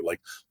normally do, like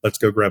let's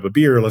go grab a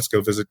beer, let's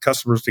go visit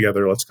customers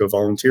together, let's go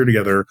volunteer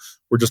together,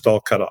 were just all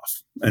cut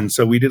off. And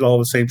so we did all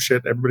the same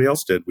shit everybody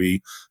else did.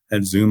 We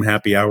had Zoom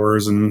happy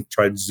hours and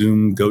tried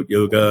Zoom goat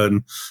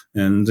yoga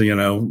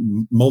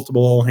and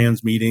multiple all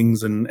hands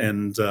meetings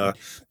and do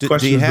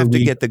you have to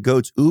get the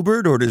goats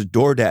Ubered, or does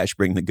DoorDash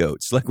bring the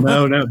goats? Like,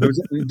 no. Don't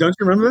you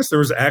remember this? There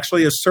was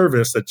actually a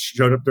service that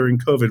showed up during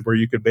COVID where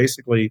you could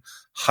basically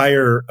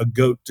hire a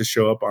goat to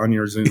show up on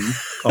your Zoom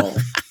call.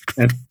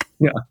 And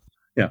yeah.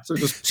 So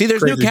just see,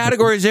 there's new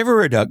categories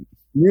everywhere, Doug.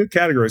 New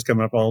categories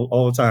coming up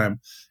all the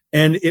time.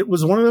 And it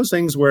was one of those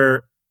things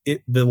where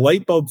the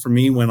light bulb for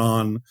me went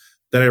on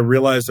that I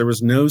realized there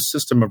was no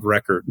system of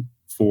record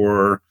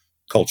for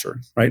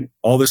culture, right?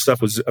 All this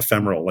stuff was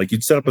ephemeral. Like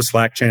you'd set up a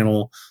Slack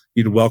channel,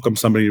 you'd welcome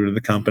somebody to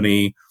the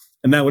company,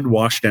 and that would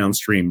wash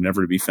downstream,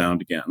 never to be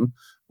found again.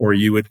 Or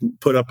you would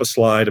put up a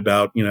slide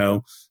about,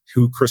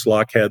 who Chris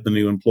Lockhead, the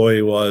new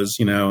employee, was,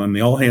 in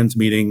the all hands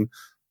meeting.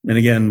 And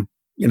again,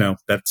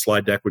 that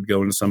slide deck would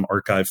go into some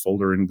archive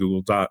folder in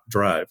Google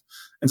Drive.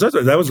 And so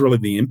that was really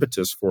the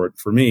impetus for it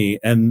for me.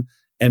 And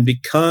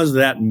because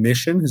that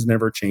mission has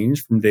never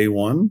changed from day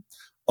one,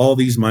 all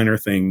these minor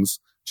things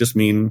just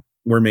mean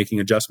we're making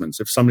adjustments.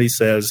 If somebody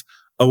says,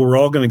 oh, we're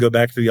all going to go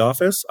back to the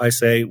office, I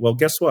say, well,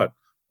 guess what?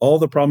 All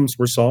the problems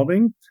we're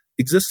solving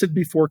existed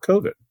before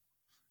COVID.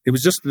 It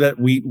was just that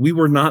we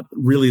were not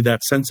really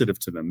that sensitive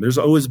to them. There's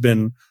always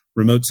been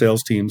remote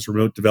sales teams,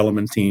 remote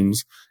development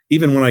teams.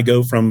 Even when I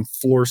go from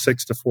floor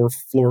 6 to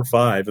floor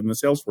 5 in the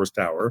Salesforce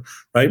tower,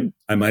 right?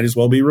 I might as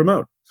well be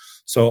remote.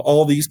 So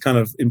all these kind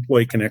of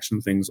employee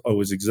connection things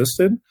always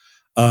existed.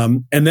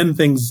 And then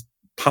things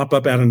pop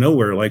up out of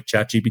nowhere, like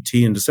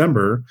ChatGPT in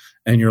December,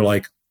 and you're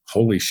like,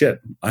 holy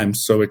shit, I'm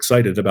so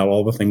excited about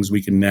all the things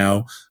we can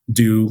now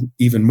do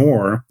even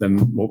more than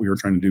what we were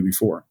trying to do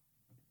before.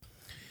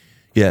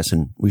 Yes,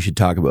 and we should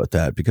talk about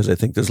that because I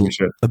think there's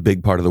a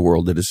big part of the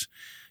world that is,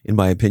 in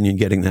my opinion,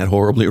 getting that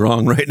horribly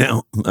wrong right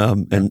now,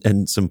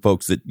 and some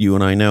folks that you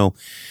and I know.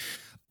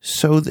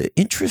 So the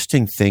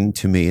interesting thing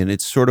to me, and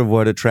it's sort of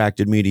what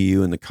attracted me to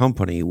you and the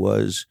company,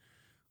 was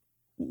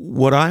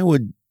what I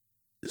would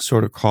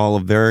sort of call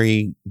a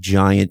very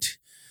giant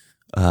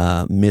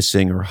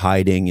missing or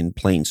hiding in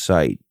plain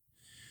sight,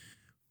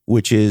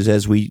 which is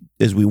as we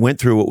went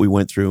through what we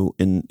went through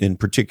in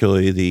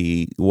particularly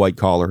the white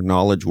collar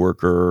knowledge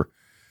worker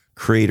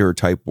creator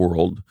type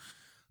world,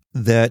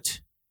 that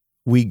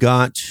we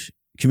got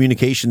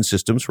communication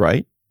systems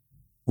right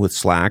with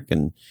Slack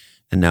and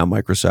now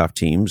Microsoft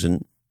Teams.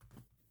 And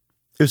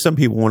if some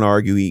people want to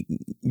argue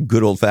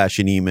good old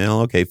fashioned email,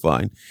 okay,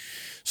 fine.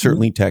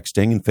 Certainly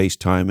texting and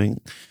FaceTiming.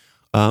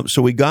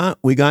 So we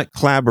got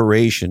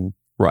collaboration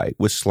right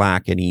with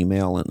Slack and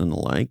email and the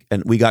like,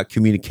 and we got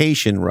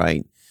communication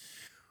right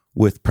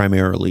with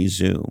primarily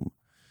Zoom.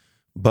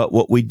 But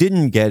what we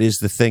didn't get is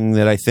the thing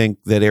that I think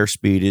that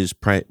Airspeed is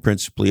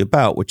principally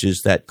about, which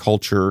is that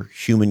culture,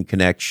 human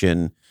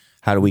connection.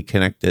 How do we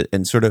connect it?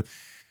 And sort of,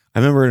 I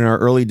remember in our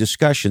early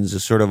discussions,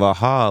 this sort of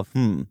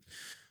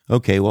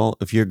okay, well,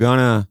 if you're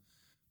going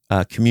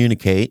to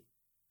communicate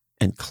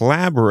and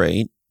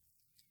collaborate,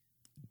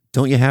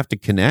 don't you have to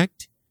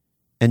connect?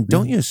 And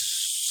don't you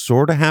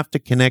sort of have to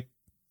connect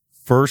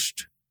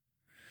first?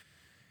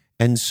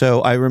 And so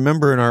I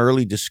remember in our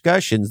early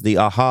discussions, the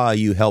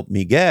you helped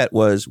me get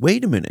was,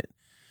 wait a minute.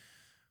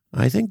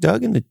 I think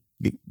Doug and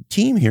the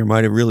team here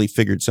might have really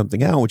figured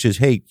something out, which is,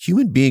 hey,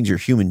 human beings are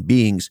human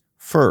beings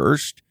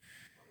first.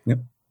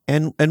 Yep.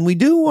 And we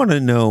do want to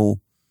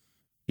know,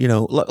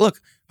 look,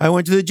 I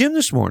went to the gym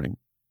this morning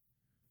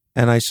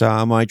and I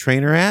saw my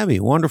trainer, Abby,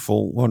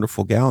 wonderful,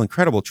 wonderful gal,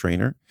 incredible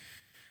trainer.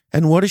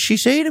 And what does she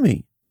say to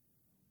me?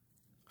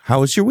 How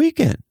was your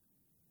weekend?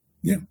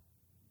 Yeah.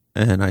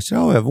 And I said,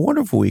 oh, I have a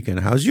wonderful weekend.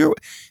 How's your?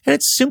 And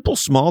it's simple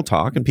small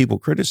talk and people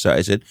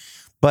criticize it,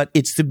 but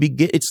it's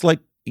it's like,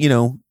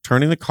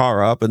 turning the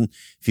car up. And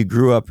if you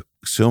grew up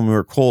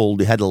somewhere cold,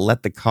 you had to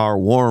let the car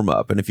warm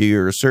up. And if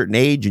you're a certain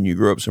age and you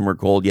grew up somewhere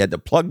cold, you had to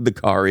plug the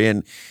car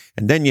in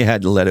and then you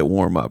had to let it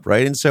warm up.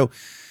 Right. And so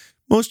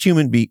most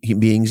human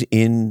beings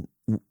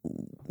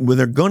when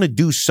they're going to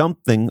do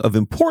something of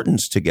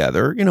importance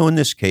together, in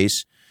this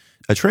case,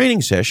 a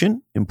training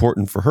session,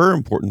 important for her,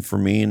 important for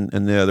me and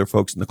the other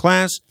folks in the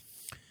class,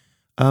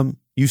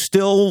 you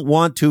still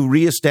want to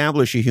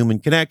reestablish a human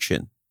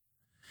connection.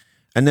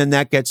 And then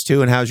that gets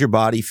to, and how's your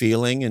body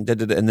feeling? And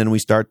then we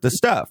start the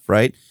stuff,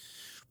 right?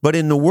 But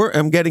in the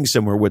I'm getting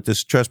somewhere with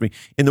this, trust me.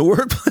 In the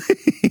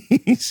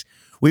workplace,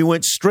 we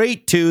went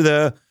straight to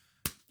the,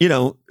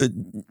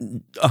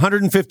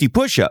 150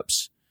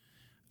 push-ups.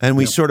 And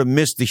we sort of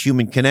missed the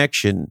human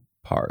connection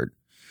part.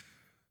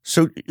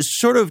 So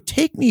sort of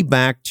take me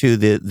back to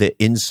the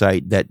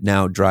insight that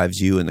now drives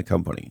you in the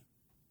company.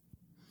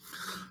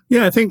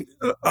 Yeah, I think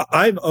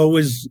I've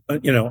always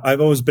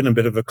been a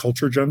bit of a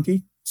culture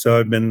junkie. So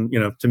I've been,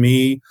 to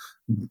me,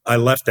 I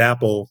left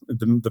Apple,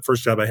 the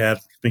first job I had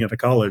being at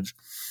college,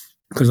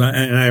 because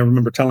I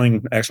remember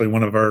telling actually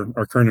one of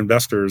our current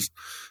investors,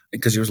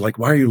 because he was like,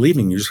 why are you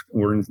leaving? You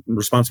were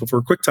responsible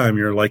for QuickTime.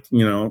 You're like,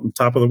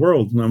 top of the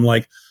world. And I'm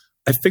like,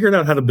 I figured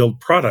out how to build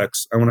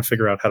products. I want to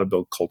figure out how to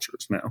build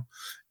cultures now.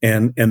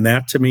 And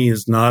that to me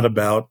is not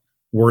about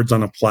words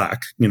on a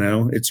plaque.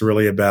 It's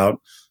really about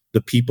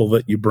the people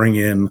that you bring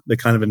in, the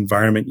kind of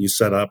environment you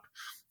set up.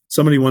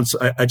 Somebody once,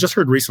 I just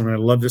heard recently, I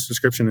love this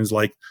description, is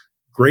like,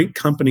 great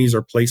companies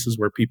are places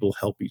where people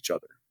help each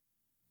other.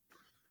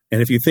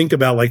 And if you think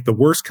about like the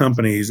worst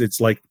companies,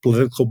 it's like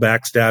political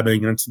backstabbing,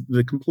 and it's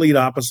the complete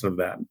opposite of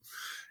that.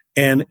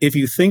 And if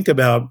you think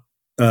about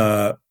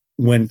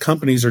when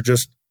companies are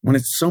when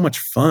it's so much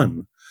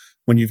fun,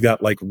 when you've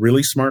got like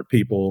really smart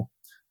people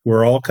who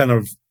are all kind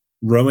of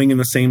rowing in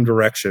the same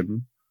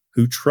direction,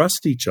 who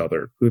trust each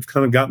other, who have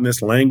kind of gotten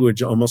this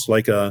language almost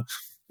like a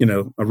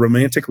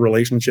romantic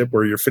relationship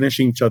where you're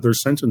finishing each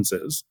other's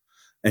sentences.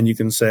 And you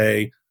can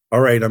say,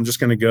 all right, I'm just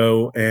going to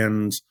go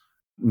and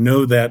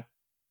know that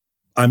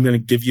I'm going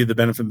to give you the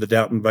benefit of the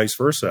doubt and vice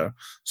versa.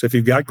 So if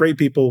you've got great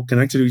people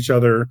connected to each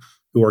other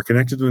who are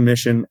connected to the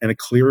mission and a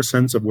clear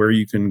sense of where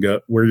you can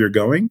go, where you're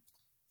going,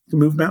 you can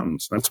move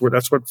mountains. That's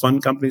what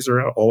fun companies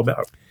are all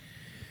about.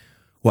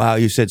 Wow,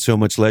 you said so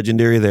much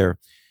legendary there.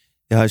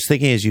 I was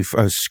thinking as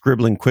I was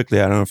scribbling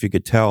quickly, I don't know if you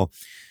could tell,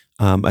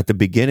 at the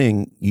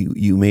beginning,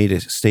 you made a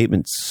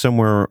statement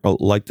somewhere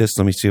like this.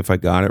 Let me see if I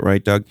got it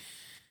right, Doug.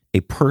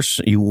 A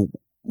person, you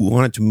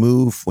wanted to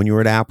move when you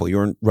were at Apple. You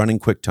were running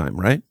QuickTime,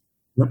 right?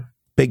 Yep.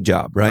 Big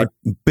job, right?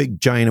 Big,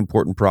 giant,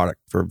 important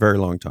product for a very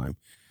long time.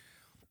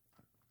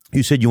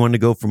 You said you wanted to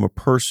go from a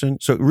person.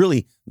 So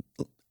really,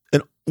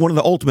 one of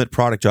the ultimate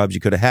product jobs you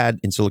could have had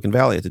in Silicon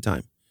Valley at the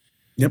time.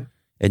 Yep.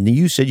 And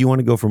you said you want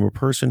to go from a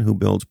person who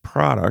builds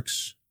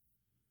products,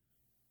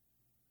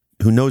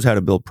 who knows how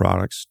to build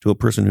products, to a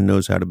person who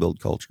knows how to build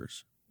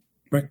cultures.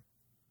 Right.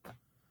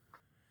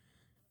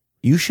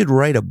 You should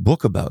write a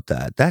book about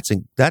that. That's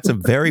a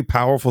very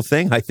powerful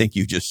thing, I think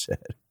you just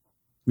said.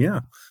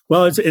 Yeah.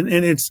 Well,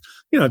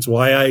 it's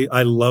why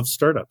I love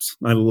startups.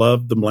 I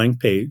love the blank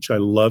page. I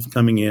love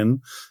coming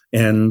in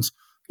and,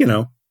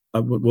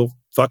 we'll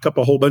fuck up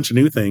a whole bunch of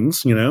new things,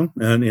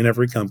 and in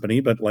every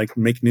company, but like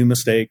make new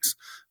mistakes.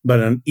 But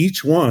on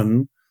each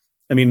one,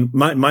 I mean,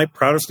 my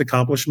proudest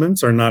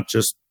accomplishments are not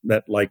just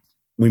that, like,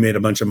 we made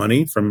a bunch of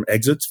money from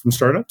exits from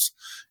startups.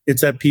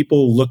 It's that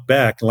people look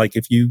back. Like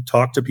if you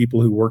talk to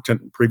people who worked at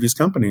previous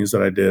companies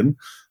that I did,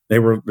 they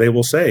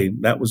will say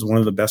that was one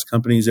of the best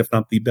companies, if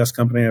not the best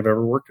company I've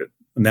ever worked at.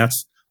 And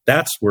that's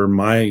where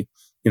my,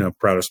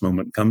 proudest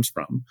moment comes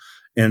from.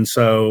 And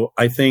so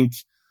I think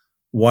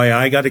why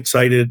I got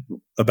excited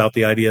about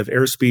the idea of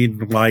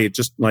Airspeed, why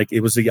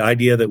it was the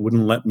idea that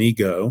wouldn't let me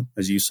go,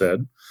 as you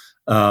said,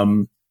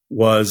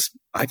 was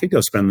I could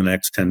go spend the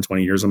next 10,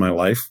 20 years of my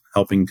life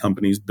helping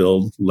companies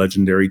build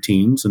legendary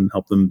teams and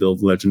help them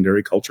build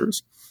legendary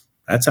cultures.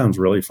 That sounds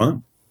really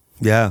fun.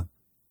 Yeah.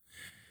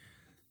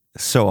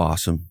 So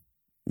awesome.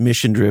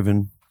 Mission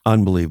driven.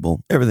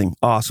 Unbelievable. Everything.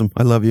 Awesome.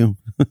 I love you.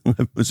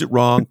 Was it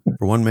wrong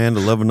for one man to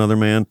love another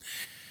man?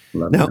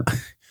 Now,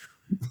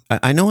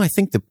 I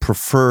think the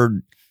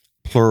preferred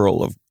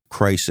plural of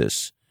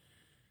crisis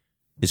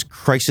is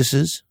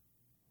crises.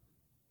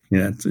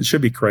 Yeah, it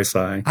should be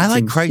crisi. I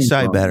like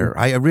crisi better.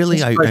 I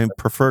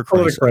prefer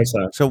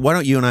crisi. So why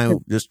don't you and I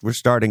we're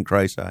starting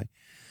crisi.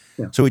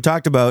 Yeah. So we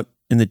talked about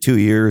in the 2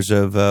 years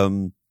of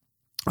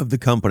the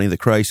company, the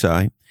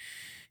crisi,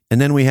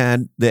 and then we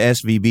had the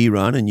SVB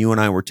run, and you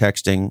and I were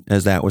texting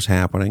as that was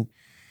happening.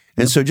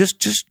 And so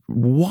just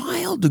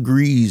wild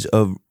degrees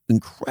of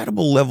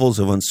incredible levels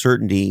of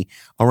uncertainty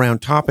around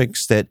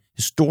topics that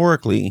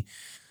historically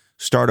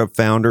startup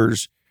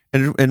founders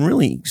and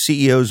really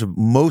CEOs of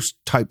most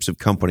types of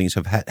companies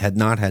have had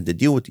not had to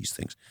deal with these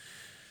things.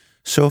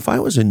 So if I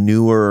was a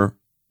newer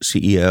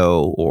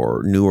CEO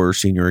or newer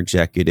senior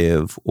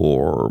executive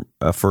or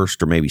a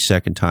first or maybe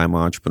second time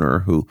entrepreneur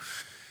who,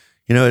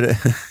 it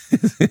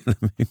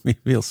made me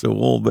feel so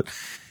old, but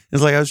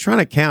it's like I was trying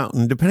to count,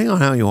 and depending on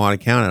how you want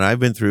to count it, I've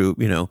been through,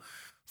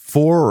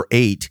 4 or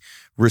 8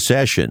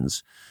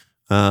 recessions.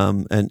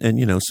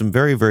 And some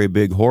very, very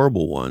big,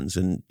 horrible ones.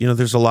 And,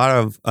 there's a lot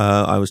of,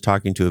 I was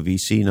talking to a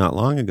VC not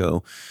long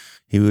ago.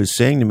 He was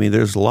saying to me,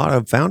 there's a lot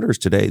of founders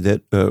today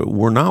that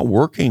were not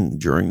working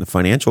during the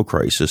financial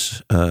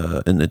crisis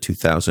in the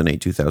 2008,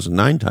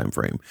 2009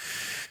 timeframe.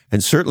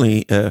 And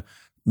certainly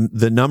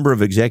the number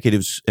of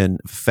executives and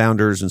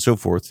founders and so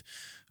forth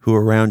who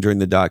were around during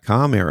the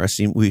dot-com era,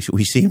 we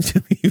seem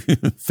to be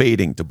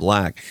fading to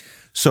black.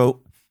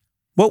 So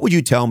what would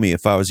you tell me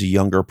if I was a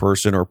younger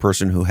person or a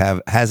person who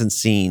hasn't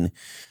seen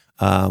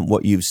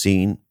what you've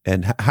seen,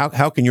 and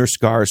how can your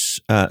scars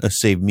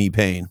save me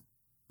pain?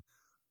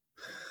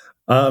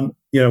 I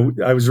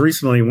was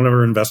recently, one of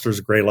our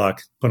investors,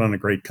 Greylock, put on a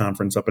great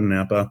conference up in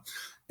Napa,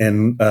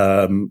 and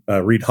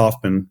Reid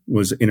Hoffman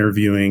was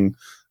interviewing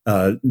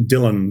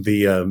Dylan,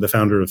 the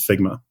founder of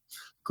Figma.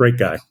 Great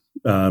guy,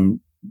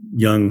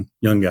 young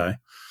guy.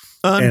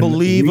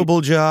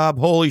 Unbelievable job.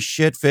 Holy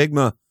shit,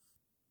 Figma.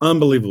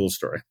 Unbelievable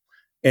story.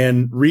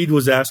 And Reid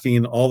was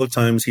asking all the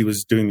times he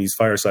was doing these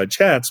fireside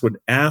chats, would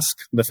ask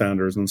the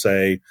founders and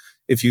say,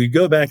 if you could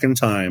go back in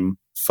time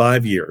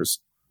 5 years,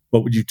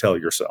 what would you tell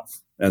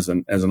yourself as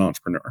an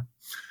entrepreneur?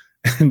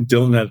 And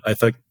Dylan had, I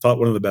thought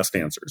one of the best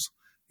answers.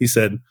 He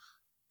said,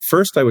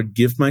 first, I would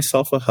give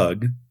myself a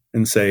hug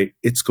and say,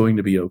 it's going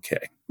to be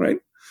okay, right?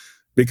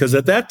 Because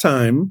at that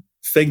time,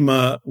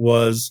 Figma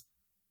was,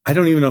 I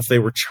don't even know if they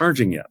were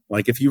charging yet.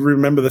 Like if you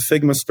remember the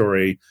Figma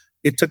story,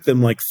 it took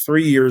them like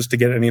 3 years to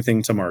get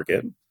anything to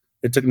market.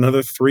 It took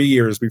another 3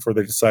 years before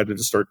they decided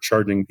to start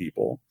charging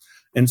people.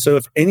 And so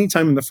if any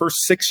time in the first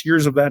 6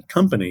 years of that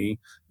company,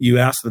 you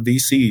ask the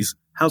VCs,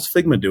 how's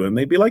Figma doing?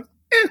 They'd be like,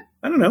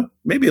 I don't know.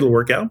 Maybe it'll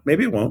work out.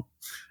 Maybe it won't.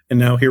 And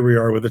now here we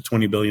are with a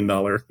 $20 billion,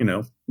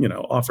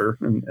 offer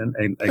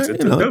and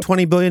exit.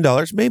 $20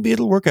 billion. Maybe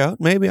it'll work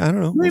out. Maybe, I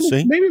don't know. We'll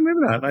see. Maybe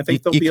not. I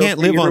think you can't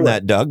live on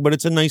that, Doug, but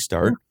it's a nice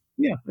start.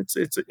 Yeah, it's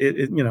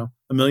 $1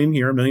 million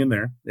here, $1 million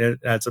there.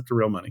 It adds up to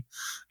real money.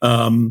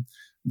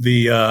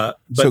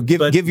 So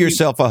give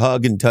yourself a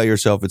hug and tell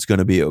yourself it's going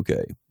to be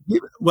okay.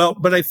 Well,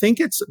 but I think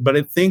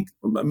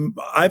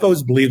I've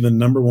always believed the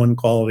number one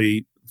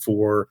quality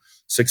for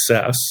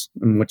success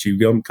and what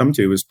you come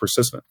to is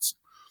persistence.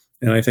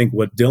 And I think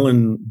what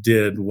Dylan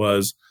did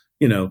was,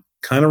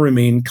 kind of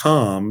remain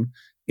calm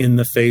in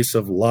the face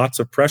of lots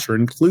of pressure,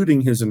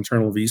 including his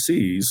internal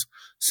VCs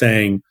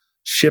saying,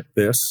 ship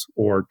this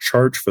or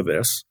charge for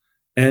this.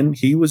 And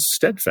he was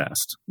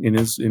steadfast in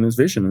his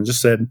vision and just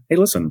said, hey,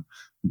 listen,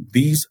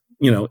 these,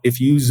 if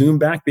you zoom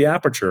back the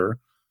aperture,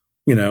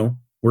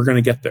 we're going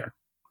to get there.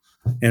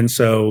 And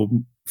so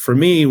for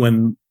me,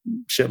 when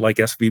shit like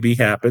SVB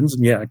happens,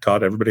 and it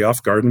caught everybody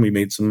off guard, and we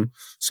made some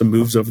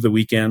moves over the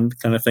weekend,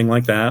 kind of thing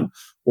like that,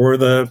 or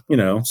the,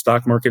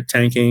 stock market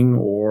tanking,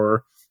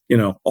 or,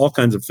 all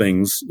kinds of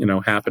things,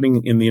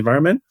 happening in the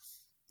environment.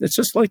 It's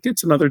just like,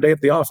 it's another day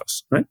at the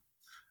office, right?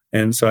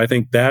 And so I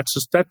think that's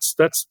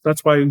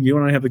why you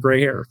and I have the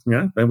gray hair.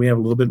 Yeah. And we have a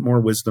little bit more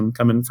wisdom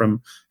coming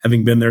from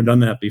having been there,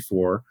 done that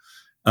before.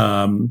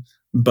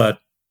 But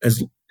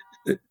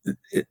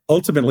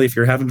ultimately, if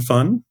you're having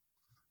fun,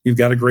 you've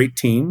got a great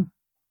team,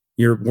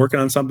 you're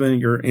working on something that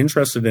you're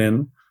interested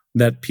in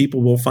that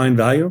people will find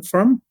value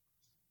from,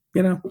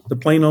 the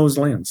plane always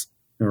lands,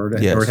 or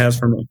it has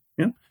for me.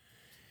 Yeah.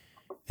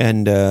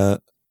 And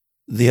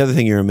the other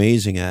thing you're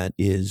amazing at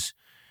is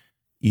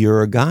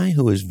you're a guy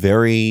who is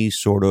very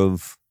sort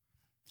of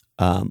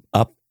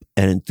up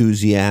and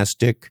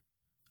enthusiastic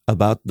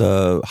about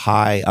the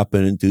high, up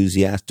and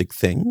enthusiastic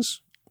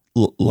things,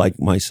 like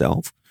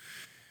myself.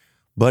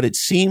 But it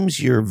seems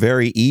you're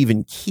very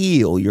even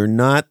keel. You're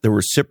not the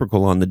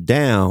reciprocal on the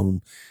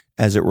down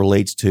as it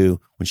relates to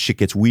when shit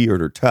gets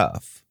weird or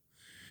tough.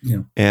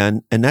 Yeah.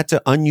 And that's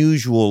an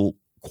unusual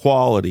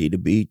quality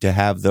to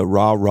have the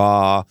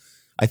rah.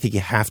 I think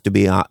you have to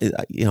be,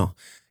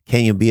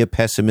 can you be a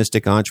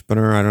pessimistic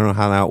entrepreneur? I don't know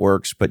how that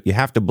works, but you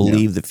have to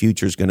believe the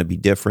future is going to be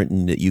different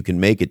and that you can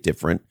make it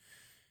different.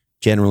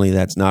 Generally,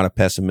 that's not a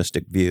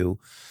pessimistic view.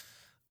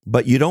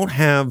 But you don't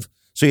have,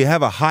 so you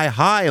have a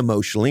high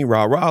emotionally,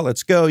 rah,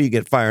 let's go, you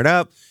get fired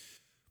up.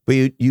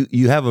 But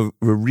you have a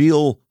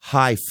real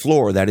high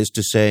floor. That is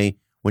to say,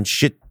 when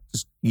shit,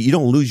 you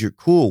don't lose your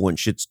cool when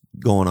shit's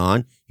going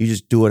on. You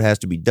just do what has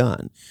to be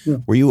done. Yeah.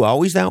 Were you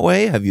always that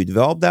way? Have you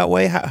developed that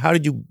way? How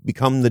did you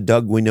become the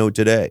Doug we know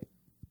today?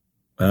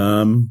 I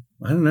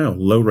don't know.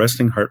 Low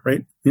resting heart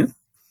rate. Yeah.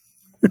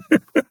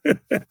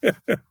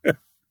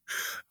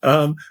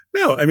 No,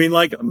 I mean,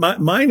 like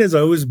mine has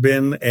always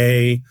been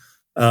if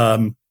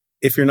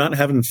you're not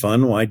having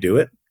fun, why do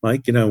it?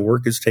 Like,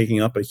 work is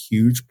taking up a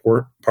huge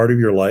part of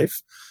your life.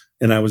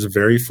 And I was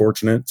very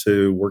fortunate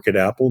to work at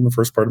Apple in the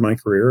first part of my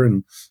career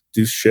and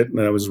do shit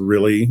that I was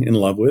really in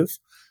love with.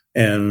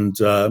 And,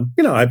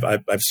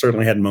 I've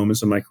certainly had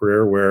moments in my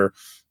career where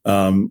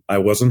I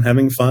wasn't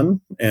having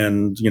fun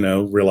and,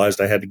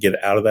 realized I had to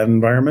get out of that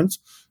environment,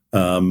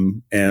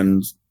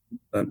 and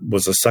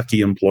was a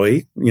sucky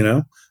employee,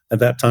 at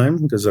that time,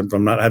 because if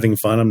I'm not having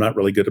fun, I'm not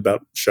really good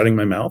about shutting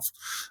my mouth.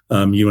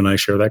 You and I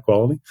share that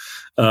quality.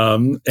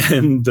 And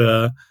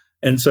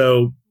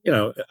so,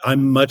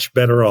 I'm much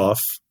better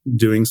off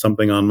doing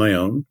something on my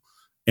own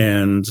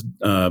and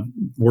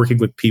working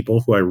with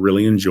people who I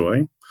really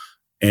enjoy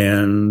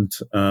and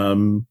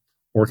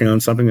working on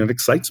something that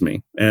excites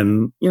me.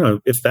 And,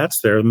 if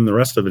that's there, then the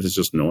rest of it is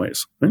just noise.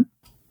 Right?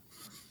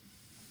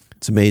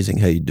 It's amazing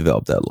how you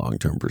develop that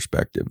long-term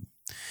perspective.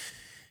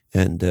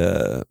 And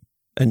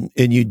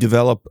you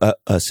develop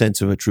a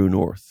sense of a true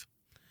north.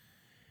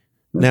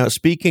 Now,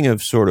 speaking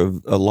of sort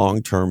of a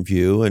long-term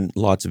view and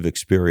lots of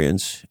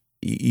experience,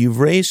 you've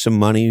raised some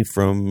money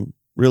from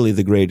really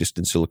the greatest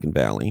in Silicon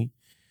Valley,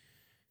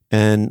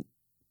 and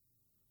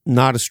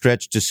not a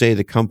stretch to say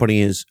the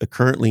company is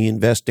currently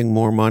investing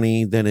more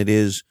money than it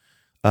is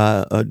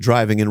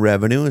driving in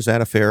revenue. Is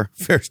that a fair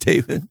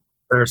statement?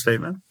 Fair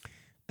statement.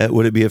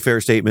 Would it be a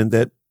fair statement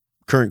that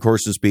current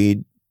course of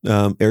speed,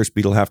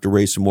 Airspeed will have to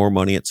raise some more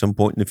money at some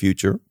point in the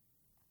future?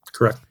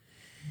 Correct.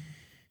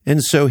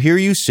 And so here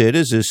you sit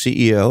as a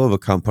CEO of a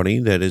company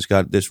that has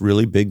got this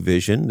really big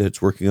vision,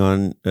 that's working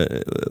on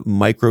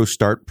micro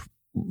start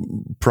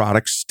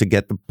products to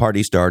get the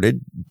party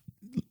started,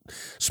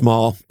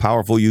 small,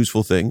 powerful,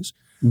 useful things.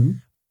 Mm-hmm.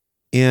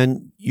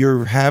 And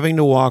you're having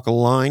to walk a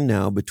line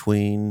now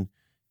between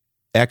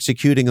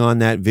executing on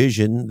that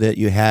vision that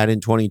you had in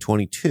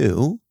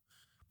 2022,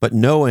 but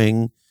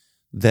knowing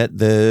that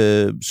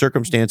the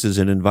circumstances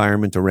and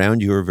environment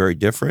around you are very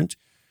different,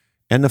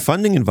 and the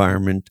funding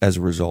environment as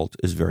a result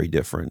is very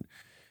different.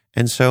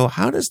 And so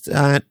how does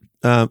that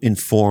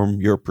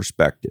inform your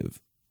perspective?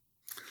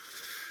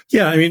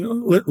 Yeah, I mean,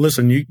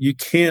 listen, you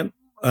can't,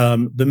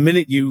 the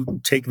minute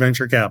you take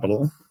venture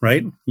capital,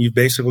 right, you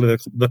basically,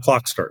 the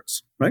clock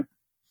starts, right?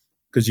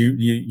 Because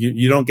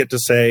you don't get to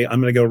say, I'm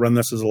going to go run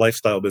this as a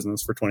lifestyle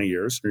business for 20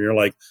 years. Or you're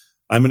like,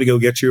 I'm going to go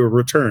get you a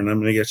return. I'm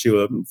going to get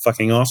you a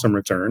fucking awesome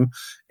return.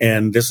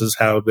 And this is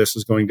how this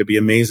is going to be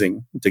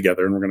amazing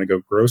together. And we're going to go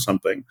grow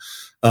something.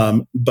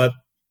 But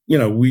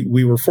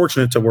we were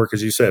fortunate to work,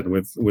 as you said,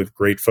 with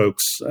great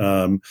folks,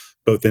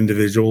 both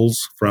individuals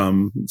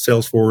from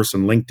Salesforce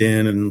and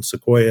LinkedIn and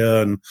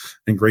Sequoia and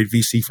great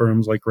VC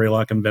firms like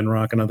Greylock and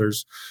Venrock and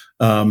others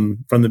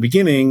from the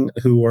beginning,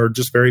 who are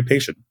just very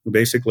patient, who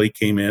basically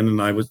came in,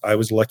 and I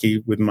was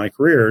lucky with my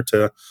career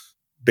to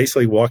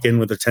basically walk in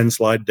with a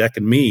 10-slide deck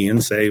and me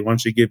and say, why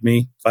don't you give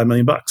me $5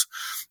 million?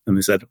 And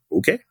they said,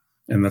 okay.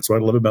 And that's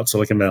what I love about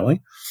Silicon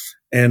Valley.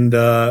 And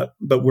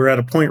but we're at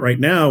a point right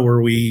now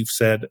where we've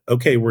said,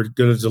 okay, we're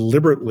going to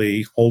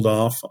deliberately hold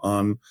off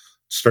on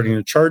starting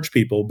to charge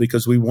people,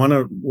 because we want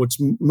to. What's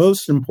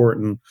most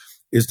important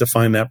is to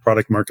find that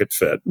product market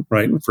fit,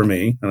 right? For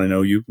me, and I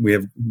know we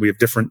have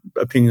different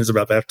opinions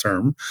about that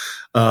term,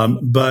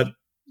 but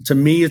to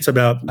me, it's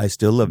about. I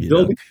still love you,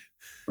 building.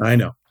 Doug. I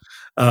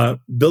know,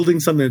 building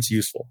something that's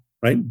useful,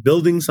 right?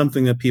 Building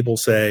something that people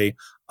say,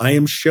 I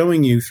am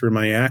showing you through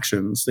my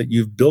actions that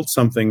you've built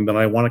something that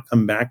I want to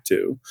come back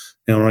to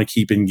and I want to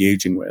keep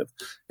engaging with.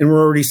 And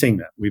we're already seeing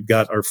that. We've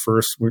got our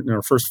first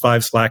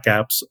 5 Slack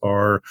apps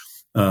are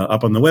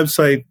up on the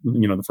website.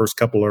 The first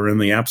couple are in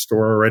the App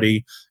Store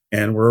already.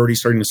 And we're already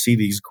starting to see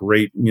these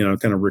great,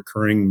 kind of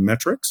recurring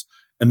metrics.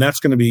 And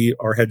that's going to be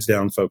our heads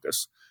down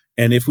focus.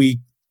 And if we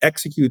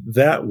execute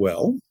that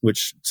well,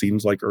 which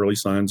seems like early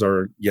signs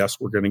are, yes,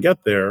 we're going to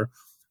get there,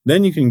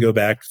 then you can go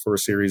back for a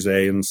Series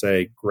A and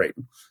say, great.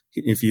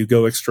 If you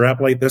go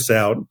extrapolate this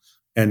out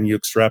and you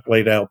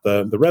extrapolate out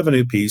the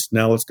revenue piece,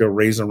 now let's go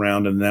raise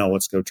around and now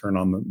let's go turn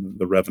on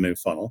the revenue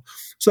funnel.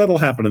 So that'll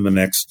happen in the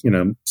next,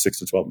 6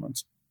 to 12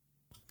 months.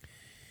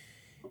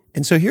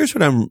 And so here's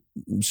what I'm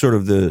sort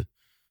of the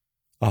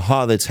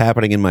aha that's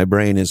happening in my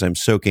brain as I'm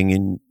soaking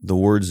in the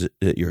words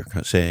that you're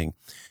saying.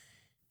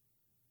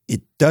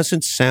 It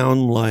doesn't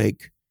sound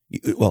like,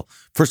 well,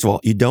 first of all,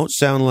 you don't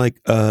sound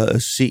like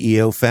a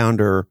CEO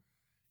founder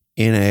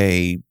in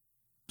a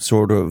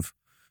sort of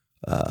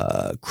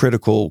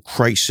critical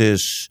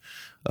crisis,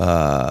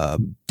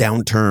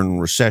 downturn,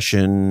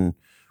 recession,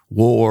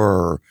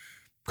 war,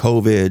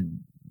 COVID.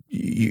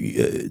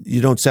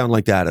 You don't sound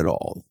like that at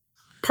all.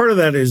 Part of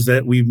that is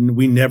that we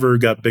never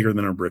got bigger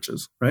than our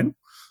britches, right?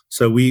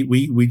 So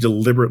we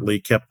deliberately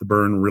kept the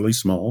burn really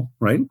small,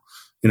 right?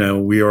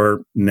 We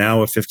are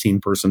now a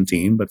 15-person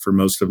team, but for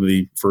most of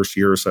the first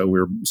year or so, we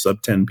were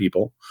sub 10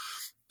 people.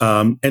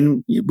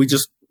 And we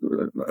just,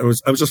 I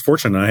was just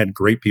fortunate. I had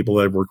great people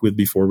that I've worked with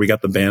before. We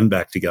got the band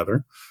back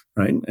together,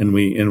 right? And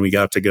we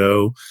got to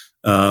go,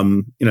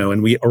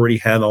 and we already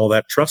had all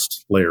that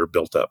trust layer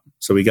built up.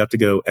 So we got to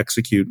go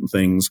execute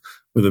things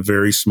with a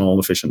very small,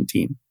 efficient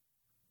team.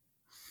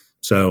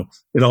 So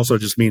it also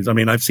just means,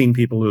 I've seen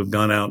people who have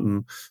gone out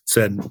and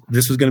said,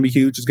 this is going to be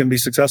huge. It's going to be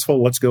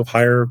successful. Let's go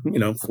hire,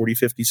 40,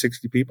 50,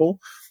 60 people.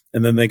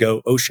 And then they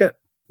go, oh shit,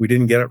 we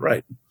didn't get it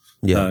right.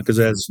 Yeah. Because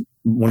as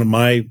one of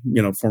my,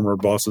 former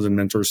bosses and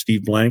mentors,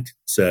 Steve Blank,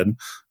 said,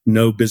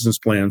 no business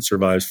plan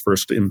survives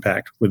first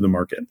impact with the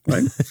market,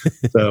 right?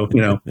 So,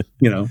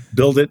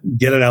 build it,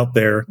 get it out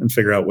there, and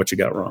figure out what you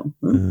got wrong.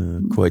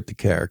 Quite the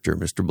character,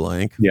 Mr.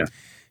 Blank. Yeah.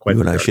 You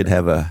and I should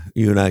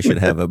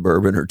have a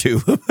bourbon or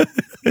two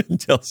and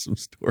tell some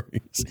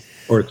stories.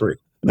 Or 3.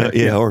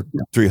 Or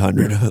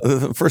 300.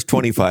 The first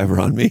 25 are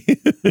on me.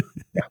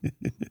 Yeah.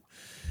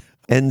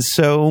 And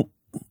so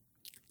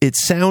it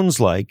sounds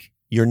like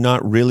you're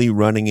not really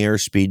running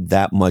Airspeed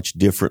that much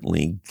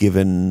differently,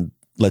 given,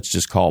 let's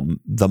just call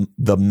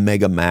the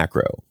mega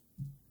macro.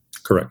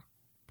 Correct.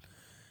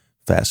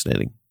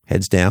 Fascinating.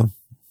 Heads down.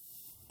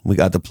 We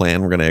got the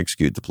plan. We're going to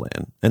execute the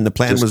plan. And the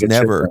plan was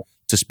never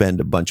to spend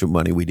a bunch of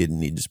money we didn't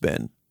need to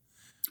spend.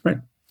 Right.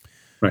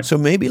 So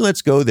maybe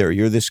let's go there.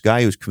 You're this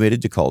guy who's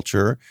committed to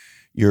culture.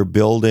 You're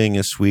building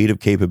a suite of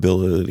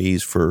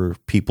capabilities for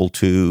people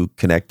to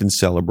connect and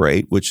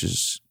celebrate, which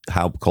is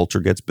how culture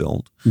gets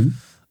built. Mm-hmm.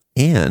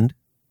 And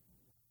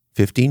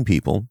 15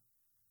 people,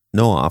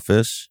 no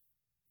office,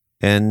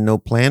 and no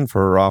plan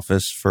for our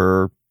office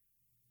for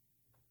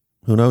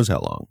who knows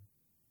how long.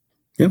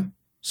 Yeah.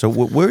 So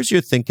where's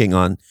your thinking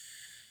on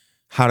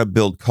how to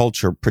build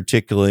culture,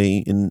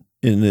 particularly in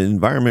an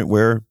environment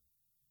where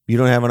you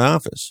don't have an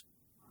office?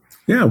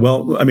 Yeah,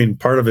 well,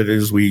 part of it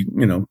is we,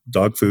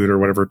 dog food or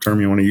whatever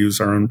term you want to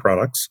use, our own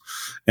products.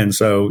 And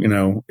so,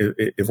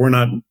 if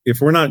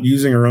we're not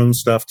using our own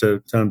stuff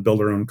to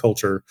build our own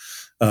culture,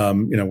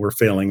 we're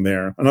failing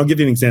there. And I'll give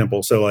you an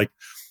example. So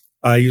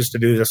I used to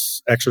do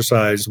this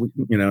exercise,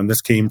 and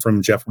this came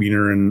from Jeff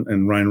Weiner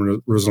and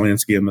Ryan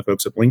Roslansky and the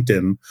folks at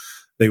LinkedIn.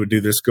 They would do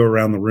this go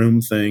around the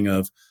room thing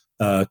of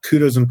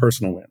kudos and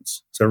personal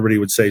wins. So everybody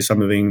would say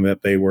something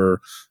that they were,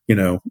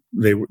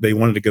 they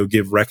wanted to go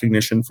give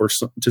recognition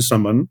to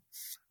someone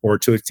or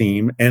to a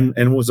team, and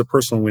it was a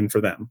personal win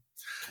for them.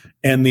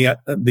 And it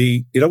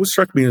always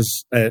struck me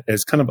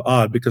as kind of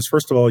odd, because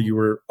first of all, you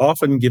were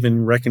often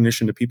giving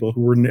recognition to people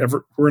who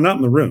were not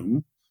in the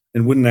room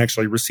and wouldn't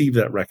actually receive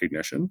that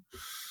recognition.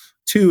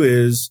 2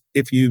 is,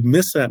 if you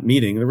miss that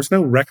meeting, there was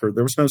no record,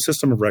 there was no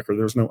system of record,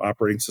 there was no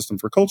operating system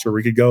for culture.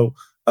 We could go,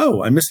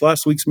 oh, I missed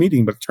last week's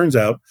meeting, but it turns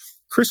out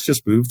Chris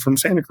just moved from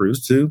Santa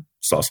Cruz to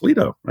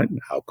Sausalito, right?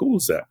 How cool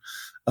is that?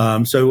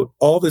 So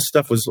all this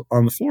stuff was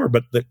on the floor.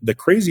 But the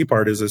crazy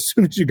part is as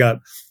soon as you got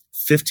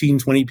 15,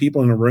 20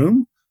 people in a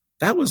room,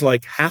 that was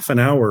like half an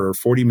hour or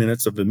 40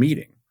 minutes of the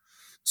meeting.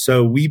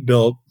 So we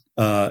built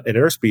at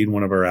Airspeed,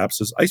 one of our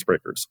apps is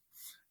icebreakers.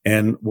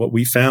 And what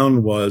we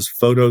found was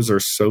photos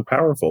are so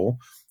powerful.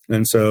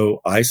 And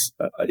so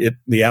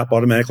the app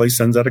automatically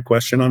sends out a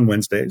question on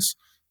Wednesdays,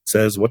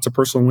 says, what's a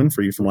personal win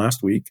for you from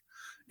last week?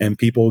 And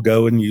people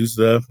go and use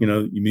the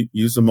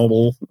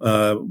mobile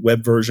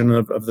web version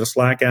of the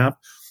Slack app,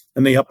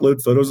 and they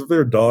upload photos of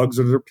their dogs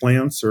or their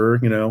plants,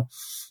 or,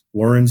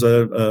 Lauren's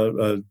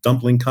a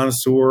dumpling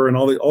connoisseur, and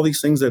all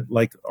these things that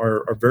like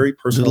are very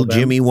personal. Little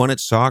Jimmy won at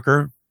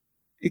soccer.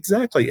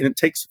 Exactly. And it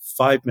takes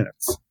 5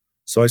 minutes.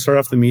 So I start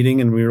off the meeting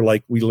and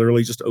we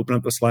literally just open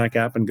up the Slack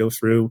app and go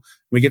through.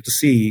 We get to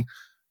see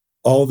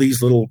all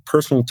these little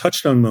personal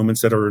touchstone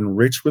moments that are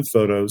enriched with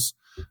photos.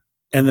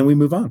 And then we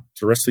move on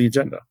to the rest of the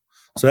agenda.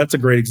 So that's a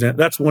great example.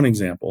 That's one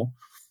example.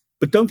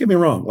 But don't get me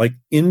wrong.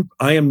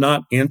 I am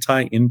not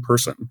anti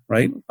in-person,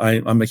 right?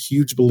 I'm a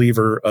huge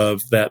believer of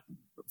that.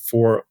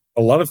 For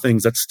a lot of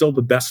things, that's still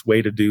the best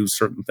way to do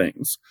certain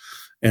things.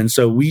 And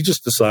so we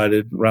just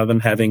decided, rather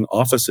than having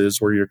offices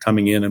where you're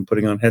coming in and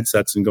putting on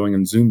headsets and going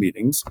on Zoom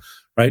meetings,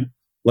 right?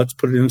 Let's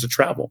put it into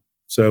travel.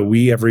 So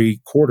we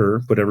every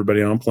quarter put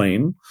everybody on a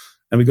plane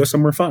and we go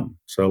somewhere fun.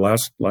 So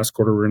last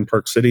quarter we were in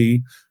Park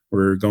City.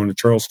 We're going to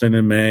Charleston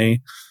in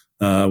May.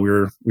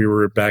 We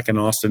were back in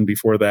Austin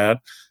before that,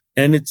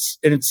 and it's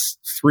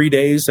 3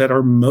 days that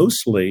are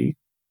mostly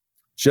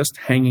just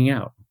hanging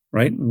out.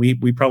 Right?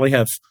 We probably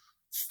have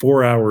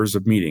 4 hours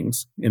of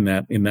meetings in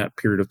that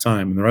period of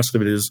time, and the rest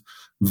of it is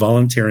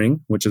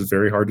volunteering, which is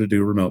very hard to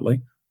do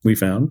remotely. We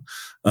found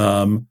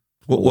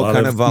what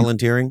kind of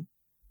volunteering?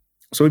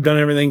 So we've done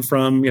everything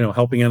from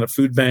helping out at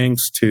food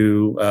banks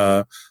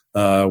to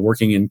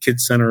working in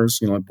kids centers,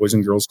 like boys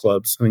and girls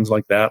clubs, things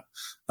like that.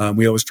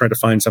 We always try to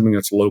find something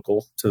that's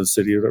local to the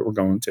city that we're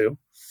going to,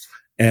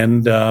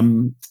 and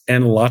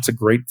lots of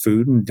great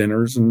food and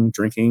dinners and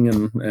drinking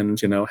and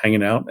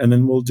hanging out. And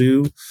then we'll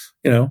do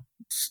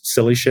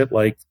silly shit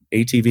like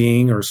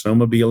ATVing or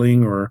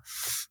snowmobiling or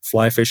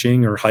fly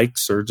fishing or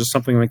hikes or just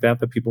something like that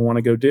people want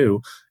to go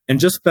do. And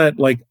just that,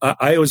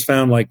 I always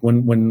found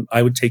when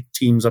I would take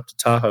teams up to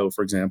Tahoe,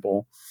 for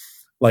example,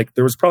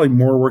 there was probably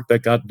more work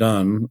that got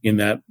done in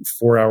that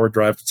 4-hour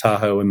drive to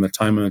Tahoe in the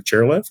time of the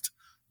chairlift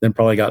than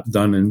probably got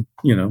done in,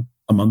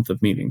 a month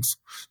of meetings.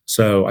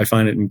 So I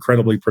find it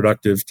incredibly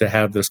productive to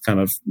have this kind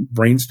of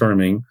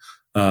brainstorming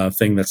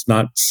thing that's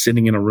not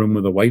sitting in a room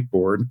with a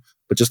whiteboard,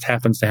 but just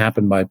happens to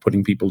happen by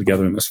putting people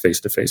together in this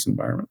face-to-face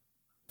environment.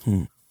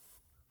 So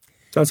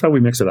that's how we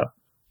mix it up.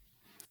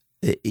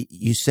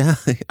 You sound,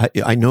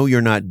 I know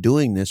you're not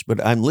doing this,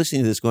 but I'm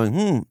listening to this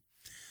going,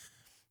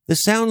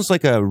 this sounds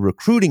like a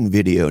recruiting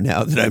video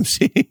now that I'm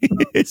seeing.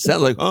 It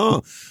sounds like,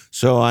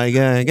 so I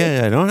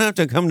don't have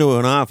to come to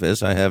an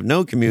office. I have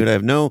no commute. I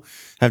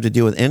have to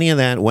deal with any of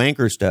that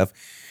wanker stuff.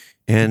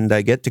 And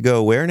I get to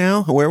go where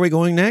now? Where are we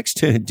going next?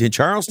 To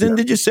Charleston,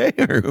 did you say?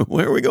 Or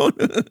where are we going?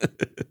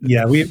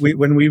 Yeah, we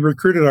when we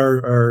recruited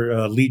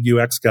our lead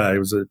UX guy, it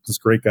was this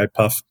great guy,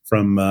 Puff,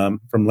 from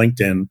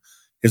LinkedIn.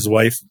 His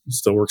wife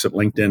still works at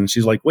LinkedIn.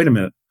 She's like, wait a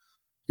minute,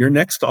 your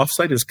next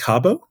offsite is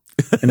Cabo?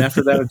 And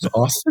after that, it's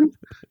Austin?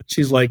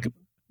 She's like,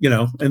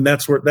 and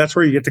that's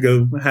where you get to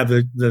go have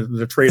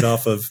the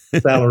trade-off of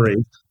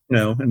salary,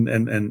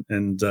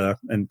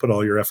 and put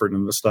all your effort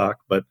into the stock.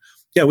 But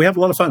yeah, we have a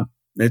lot of fun.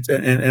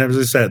 And as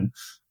I said,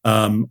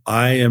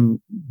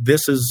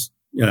 this is,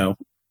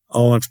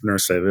 all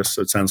entrepreneurs say this,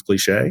 so it sounds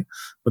cliche,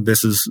 but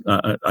this is,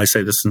 I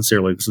say this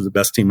sincerely, this is the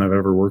best team I've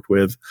ever worked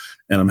with,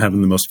 and I'm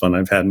having the most fun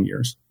I've had in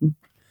years.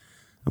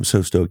 I'm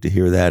so stoked to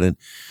hear that. And,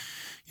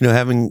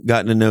 having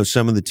gotten to know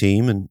some of the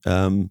team,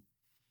 and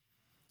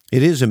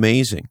it is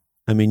amazing.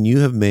 I mean, you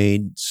have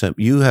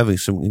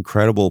some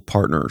incredible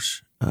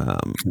partners.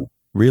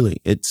 Really,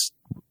 it's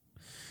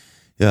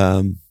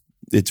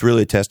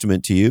really a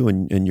testament to you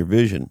and your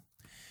vision.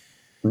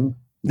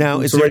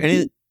 Now, is there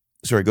any?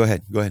 Sorry, go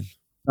ahead. I'm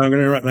going to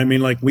interrupt. I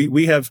mean,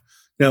 we have,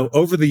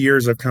 over the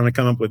years, I've kind of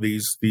come up with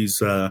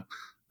these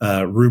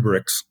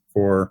rubrics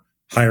for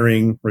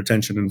hiring,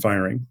 retention, and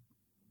firing.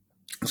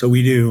 So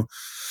we do,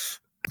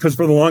 because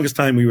for the longest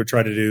time we would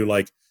try to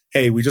do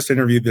hey, we just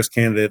interviewed this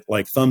candidate,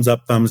 thumbs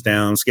up, thumbs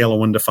down, scale of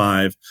 1 to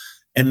 5,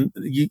 and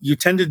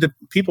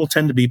people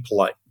tend to be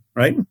polite,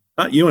 right?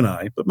 Not you and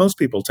I, but most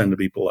people tend to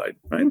be polite,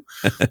 right?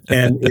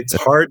 And it's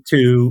hard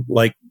to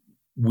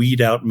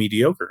weed out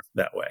mediocre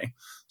that way.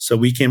 So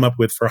we came up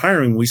with, for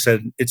hiring, we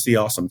said, it's the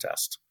awesome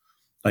test.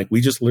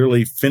 We just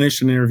literally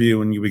finished an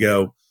interview and you would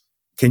go,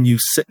 can you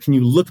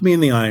look me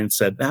in the eye and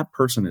said, that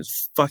person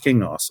is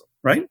fucking awesome,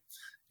 right?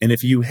 And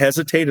if you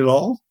hesitate at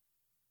all,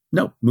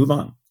 no, move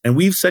on. And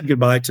we've said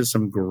goodbye to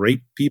some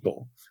great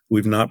people who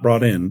we've not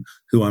brought in,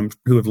 who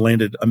have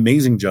landed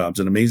amazing jobs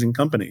in amazing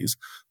companies.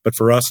 But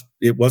for us,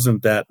 it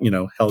wasn't that,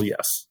 hell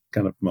yes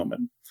kind of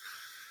moment.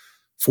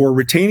 For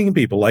retaining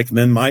people, one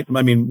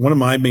of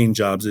my main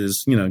jobs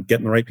is,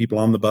 getting the right people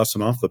on the bus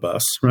and off the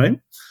bus, right?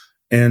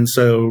 And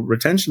so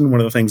retention, one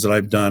of the things that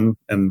I've done,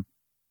 and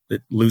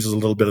it loses a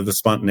little bit of the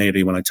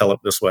spontaneity when I tell it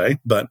this way,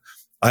 but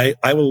I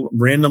will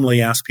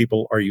randomly ask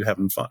people, are you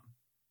having fun?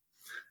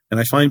 And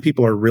I find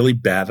people are really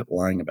bad at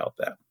lying about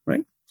that,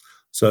 right?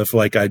 So if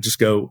like I just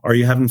go, are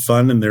you having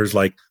fun? And there's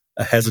like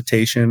a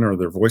hesitation or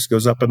their voice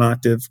goes up an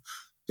octave,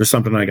 there's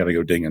something I got to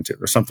go dig into.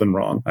 There's something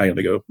wrong. I got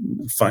to go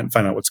find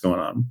out what's going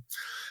on.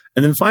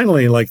 And then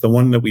finally, like the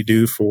one that we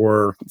do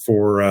for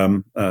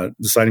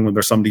deciding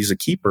whether somebody's a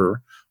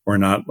keeper or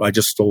not, I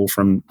just stole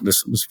from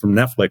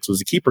Netflix,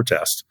 was a keeper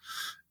test.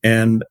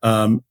 And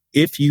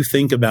if you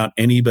think about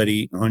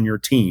anybody on your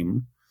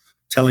team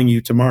telling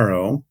you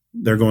tomorrow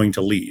they're going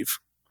to leave,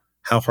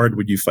 how hard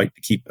would you fight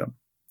to keep them?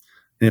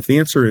 And if the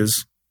answer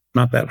is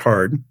not that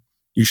hard,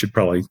 you should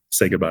probably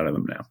say goodbye to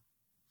them now.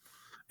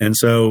 And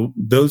so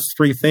those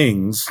three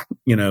things,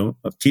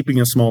 of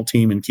keeping a small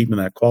team and keeping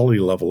that quality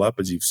level up,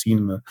 as you've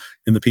seen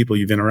in the people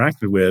you've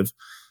interacted with,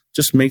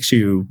 just makes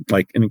you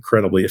like an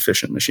incredibly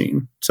efficient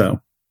machine.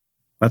 So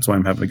that's why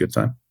I'm having a good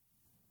time.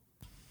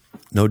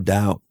 No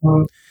doubt.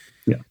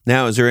 Yeah.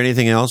 Now, is there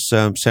anything else,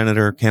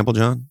 Senator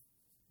Camplejohn?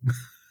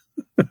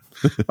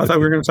 I thought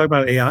we were going to talk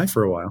about AI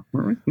for a while.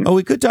 Weren't we? Yeah. Oh,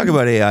 we could talk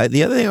about AI.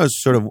 The other thing I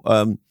was sort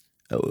of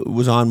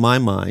was on my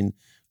mind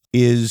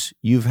is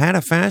you've had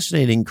a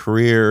fascinating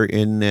career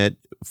in that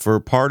for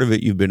part of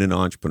it you've been an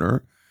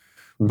entrepreneur,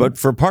 but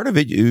for part of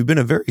it you've been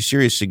a very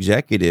serious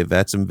executive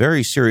at some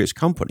very serious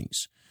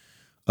companies.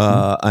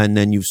 And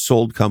then you've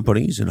sold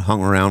companies and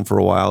hung around for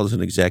a while as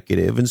an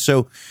executive. And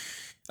so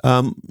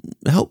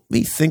help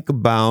me think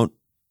about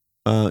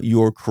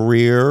your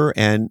career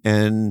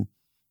and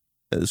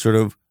sort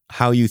of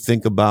how you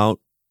think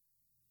about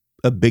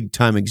a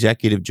big-time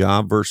executive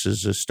job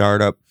versus a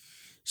startup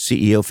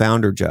CEO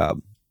founder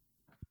job.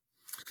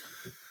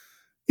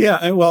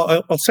 Yeah,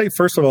 well, I'll say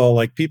first of all,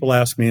 like people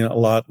ask me a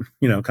lot,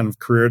 kind of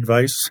career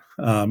advice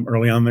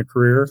early on in their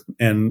career.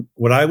 And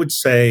what I would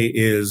say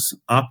is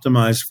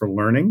optimize for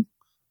learning,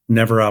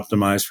 never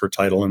optimize for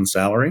title and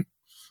salary.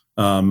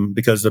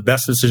 Because the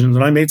best decisions,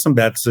 and I made some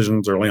bad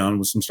decisions early on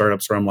with some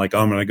startups where I'm like, oh,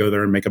 I'm going to go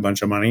there and make a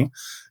bunch of money.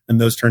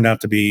 And those turned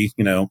out to be,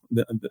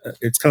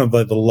 it's kind of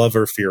like the love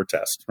or fear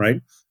test,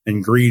 right?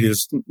 And greed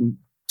is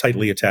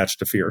tightly attached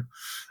to fear.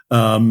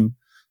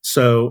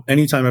 So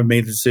anytime I've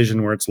made a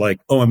decision where it's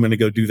like, oh, I'm going to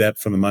go do that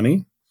for the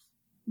money,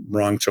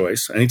 wrong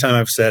choice. Anytime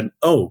I've said,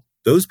 oh,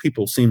 those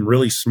people seem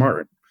really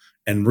smart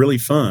and really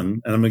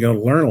fun, and I'm going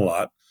to learn a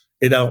lot,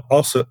 it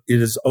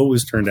has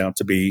always turned out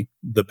to be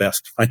the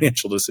best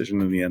financial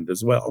decision in the end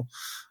as well.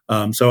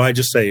 So I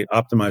just say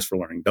optimize for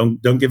learning.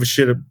 Don't give a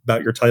shit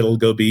about your title.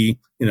 Go be,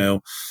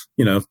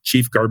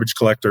 chief garbage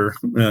collector.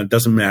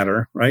 Doesn't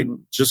matter, right?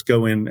 Just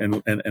go in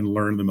and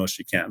learn the most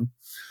you can.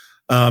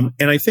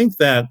 And I think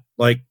that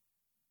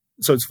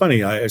so it's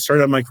funny. I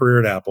started out my career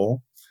at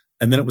Apple,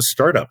 and then it was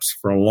startups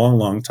for a long,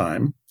 long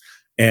time.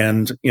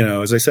 And,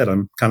 as I said,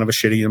 I'm kind of a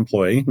shitty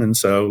employee. And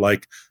so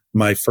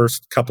my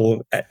first couple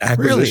of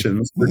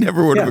acquisitions. Really?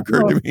 Never would have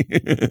occurred to me.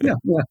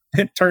 Yeah.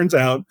 It turns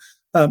out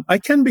I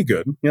can be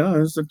good.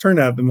 As it turned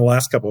out in the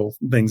last couple of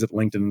things at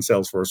LinkedIn and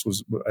Salesforce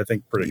was, I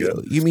think, pretty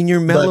good. You mean you're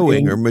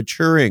mellowing or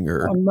maturing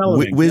or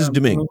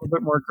wisdoming? A little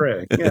bit more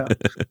gray. Yeah.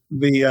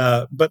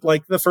 But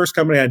the first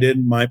company I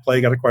did, my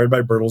play got acquired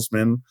by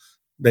Bertelsmann.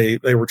 They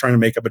were trying to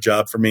make up a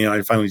job for me, and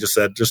I finally just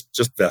said,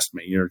 just vest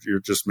me. You're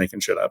just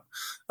making shit up.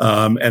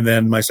 And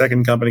then my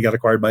second company got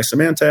acquired by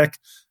Symantec,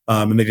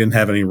 and they didn't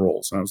have any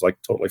roles, and I was like,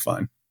 totally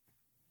fine.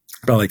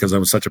 Probably because I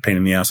was such a pain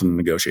in the ass in the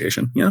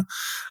negotiation.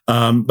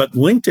 But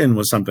LinkedIn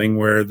was something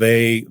where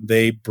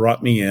they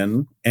brought me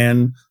in,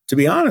 and to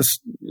be honest,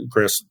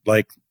 Chris,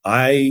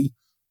 I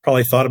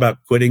probably thought about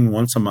quitting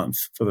once a month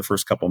for the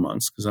first couple of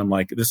months because I'm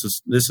like, this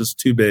is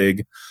too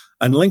big.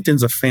 And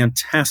LinkedIn's a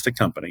fantastic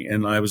company.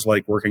 And I was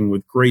working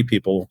with great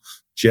people,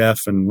 Jeff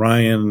and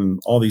Ryan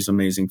and all these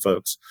amazing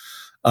folks.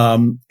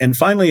 And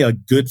finally, a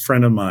good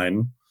friend of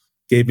mine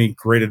gave me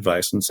great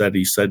advice and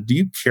he said, do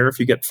you care if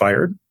you get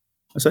fired?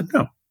 I said,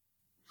 no.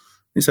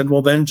 He said,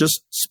 well, then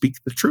just speak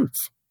the truth.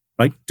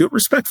 Do it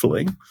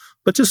respectfully,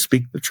 but just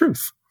speak the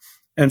truth.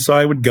 And so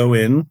I would go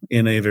in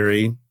a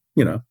very,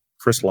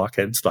 Chris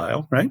Lockhead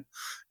style, right?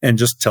 And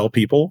just tell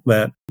people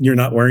that you're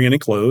not wearing any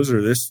clothes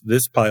or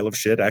this pile of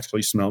shit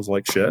actually smells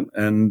like shit.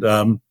 And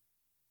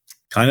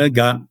kind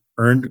of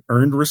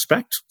earned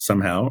respect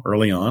somehow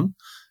early on.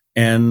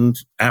 And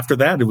after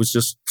that, it was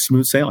just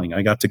smooth sailing.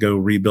 I got to go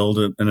rebuild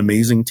an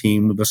amazing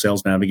team with the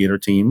Sales Navigator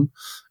team.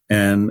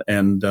 And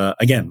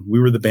again, we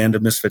were the band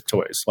of misfit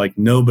toys.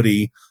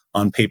 Nobody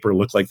on paper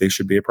looked like they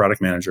should be a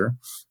product manager.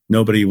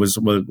 Nobody was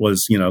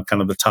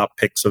kind of the top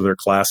picks of their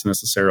class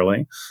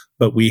necessarily,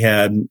 but we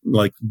had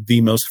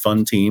the most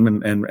fun team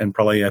and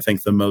probably I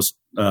think the most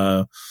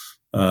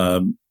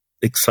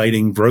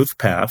exciting growth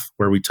path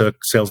where we took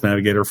Sales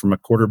Navigator from a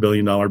 $250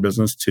 million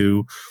business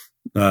to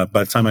by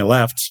the time I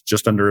left,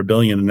 just under $1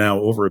 billion and now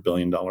over $1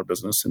 billion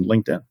business in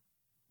LinkedIn.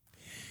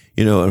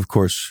 Of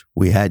course,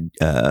 we had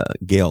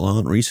Gail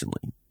on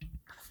recently.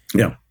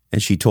 Yeah.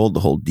 And she told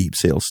the whole deep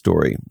sales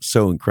story.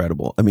 So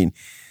incredible. I mean,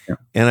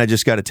 And I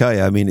just got to tell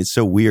you, it's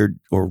so weird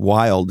or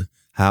wild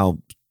how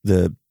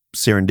the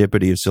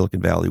serendipity of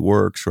Silicon Valley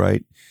works,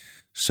 right?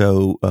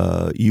 So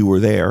you were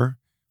there,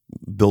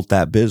 built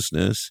that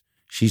business.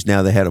 She's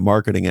now the head of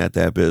marketing at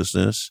that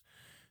business,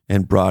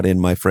 and brought in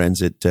my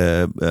friends at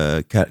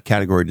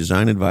Category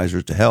Design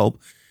Advisors to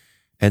help.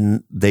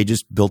 And they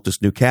just built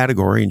this new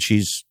category, and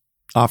she's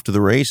off to the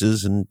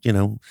races. And,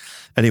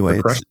 anyway,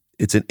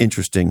 it's an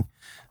interesting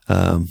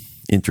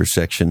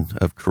intersection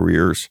of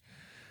careers.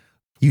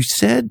 You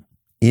said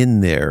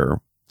in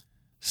there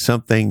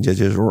something that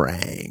just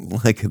rang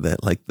like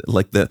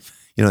the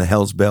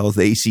Hell's bells,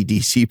 the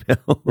AC/DC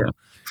bell. Yeah.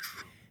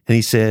 And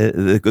he said,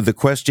 the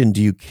question,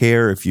 do you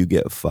care if you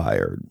get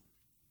fired?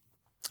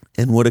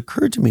 And what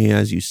occurred to me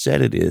as you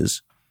said it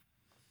is,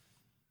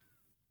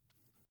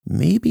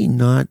 maybe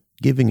not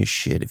giving a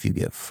shit if you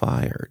get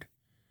fired.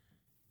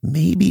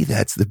 Maybe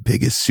that's the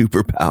biggest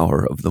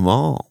superpower of them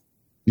all.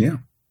 Yeah.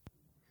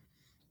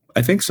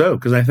 I think so,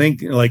 because I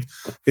think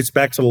it's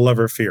back to the love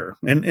or fear.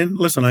 And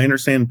listen, I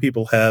understand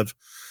people have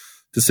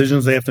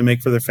decisions they have to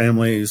make for their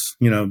families.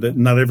 That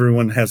not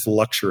everyone has the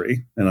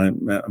luxury, and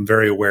I'm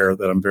very aware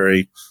that I'm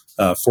very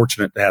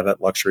fortunate to have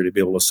that luxury to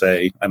be able to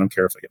say I don't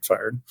care if I get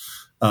fired.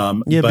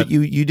 But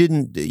you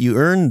didn't. You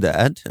earned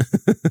that.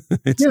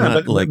 It's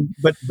not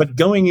but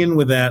going in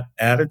with that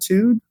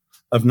attitude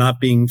of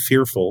not being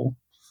fearful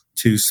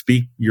to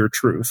speak your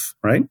truth,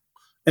 right?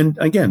 And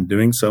again,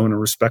 doing so in a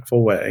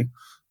respectful way,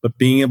 but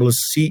being able to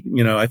see.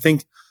 I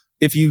think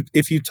if you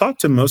talk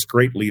to most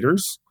great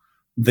leaders,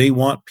 they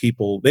want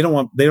people. They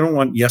don't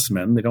want yes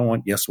men. They don't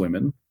want yes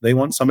women. They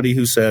want somebody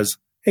who says,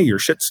 "Hey, your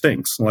shit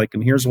stinks,"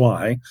 and here's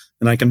why,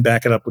 and I can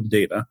back it up with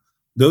data.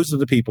 Those are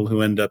the people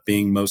who end up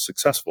being most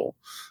successful.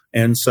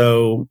 And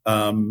so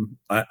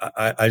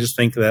I just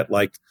think that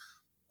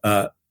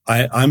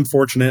I'm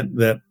fortunate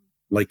that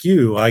like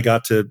you, I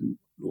got to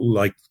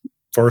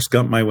Forrest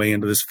Gump my way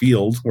into this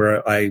field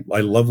where I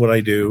love what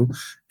I do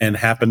and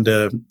happen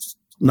to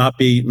not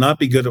be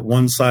good at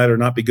one side or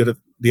not be good at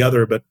the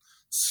other, but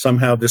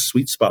somehow this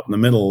sweet spot in the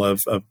middle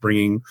of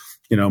bringing,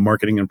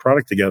 marketing and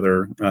product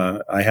together.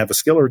 I have a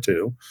skill or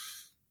two.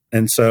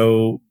 And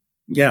so,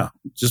 yeah,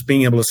 just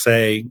being able to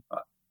say,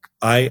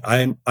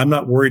 I'm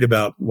not worried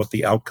about what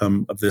the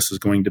outcome of this is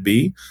going to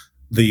be.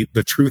 The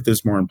truth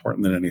is more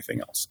important than anything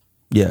else.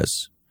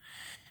 Yes.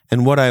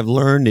 And what I've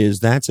learned is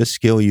that's a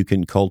skill you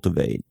can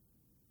cultivate.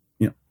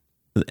 Yeah.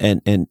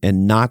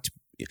 And not,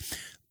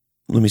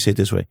 let me say it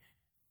this way.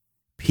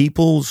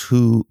 People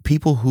who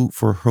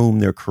for whom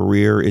their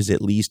career is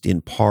at least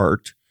in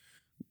part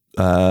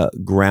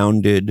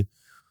grounded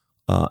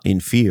in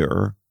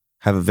fear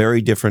have a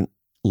very different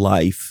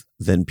life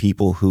than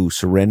people who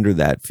surrender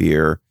that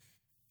fear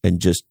and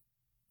just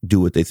do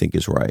what they think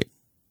is right.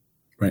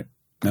 Right.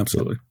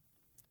 Absolutely.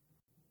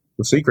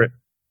 The secret.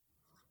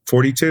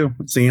 42.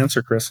 That's the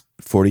answer, Chris.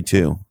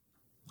 42.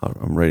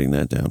 I'm writing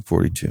that down.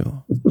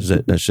 42.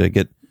 Should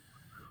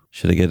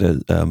I get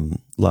a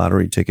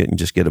lottery ticket and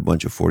just get a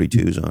bunch of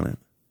 42s on it?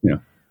 Yeah.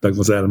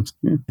 Douglas Adams.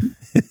 Yeah.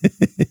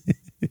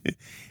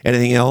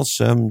 Anything else,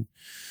 Pastor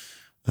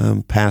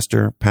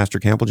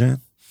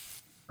Camplejohn?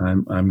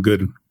 I'm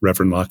good,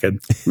 Reverend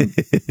Lockhead.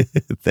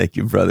 Thank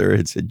you, brother.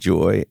 It's a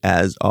joy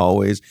as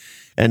always.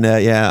 And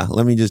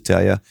let me just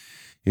tell you,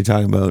 you're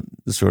talking about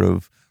the sort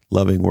of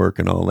loving work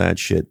and all that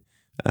shit.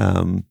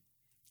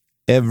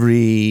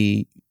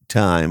 Every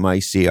time I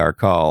see our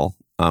call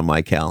on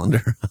my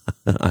calendar,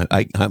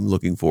 I'm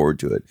looking forward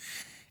to it.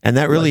 And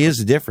that really is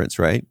the difference,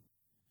 right?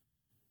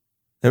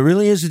 That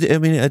really is. I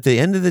mean, at the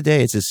end of the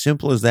day, it's as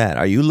simple as that.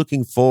 Are you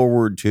looking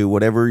forward to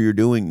whatever you're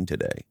doing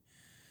today?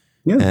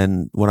 Yeah.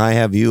 And when I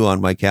have you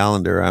on my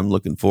calendar, I'm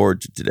looking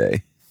forward to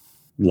today.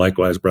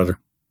 Likewise, brother.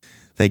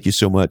 Thank you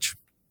so much.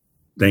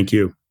 Thank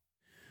you.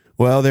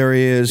 Well, there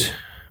he is,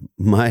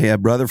 my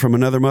brother from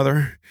another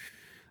mother,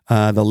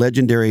 the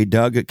legendary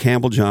Doug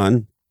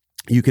Camplejohn.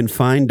 You can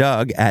find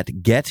Doug at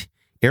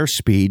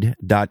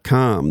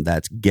getairspeed.com.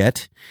 That's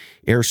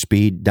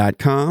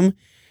getairspeed.com.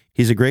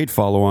 He's a great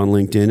follow on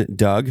LinkedIn,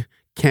 Doug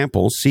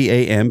Cample,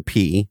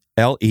 Cample,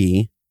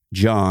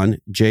 John,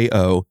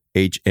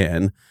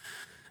 John,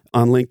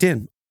 on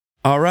LinkedIn.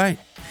 All right.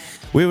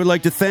 We'd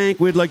like to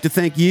thank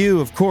you,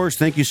 of course.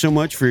 Thank you so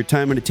much for your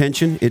time and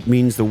attention. It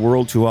means the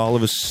world to all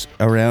of us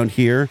around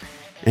here.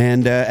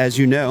 And as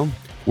you know,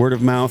 word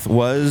of mouth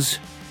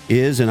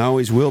is, and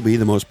always will be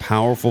the most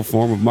powerful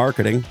form of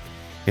marketing.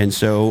 And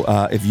so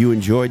if you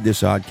enjoyed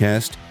this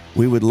oddcast,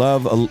 we would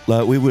love a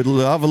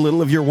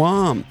little of your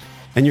WOM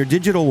and your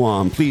digital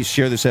WOM. Please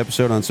share this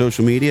episode on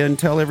social media and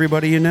tell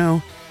everybody you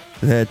know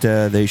that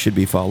they should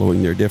be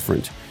following their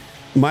different.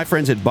 My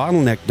friends at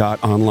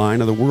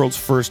bottleneck.online are the world's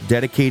first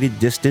dedicated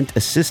distant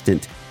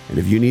assistant. And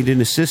if you need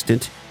an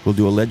assistant, we'll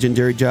do a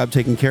legendary job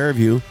taking care of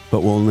you,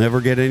 but we'll never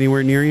get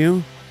anywhere near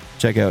you.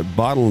 Check out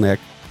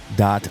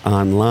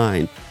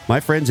bottleneck.online. My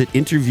friends at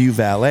Interview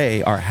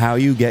Valet are how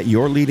you get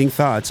your leading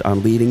thoughts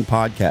on leading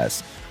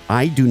podcasts.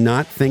 I do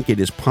not think it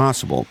is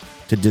possible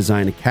to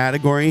design a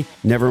category,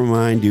 never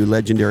mind do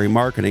legendary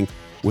marketing,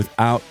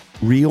 without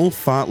real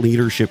thought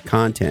leadership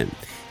content.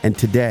 And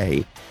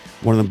today,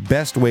 one of the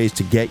best ways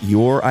to get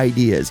your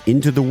ideas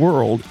into the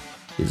world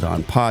is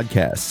on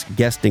podcasts,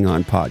 guesting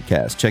on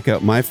podcasts. Check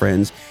out my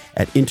friends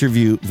at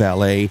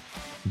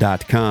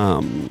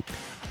interviewvalet.com.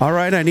 All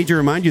right, I need to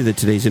remind you that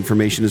today's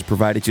information is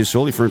provided to you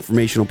solely for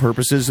informational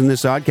purposes, and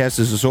this oddcast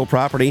is the sole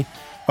property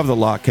of the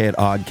Lockheed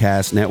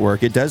Oddcast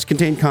Network. It does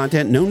contain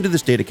content known to the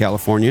state of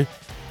California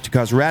to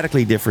cause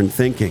radically different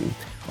thinking.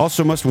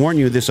 Also must warn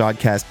you, this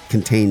oddcast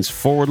contains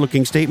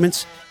forward-looking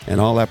statements, and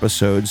all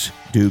episodes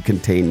do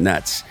contain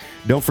nuts.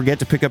 Don't forget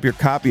to pick up your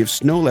copy of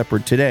Snow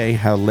Leopard today,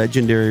 How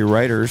Legendary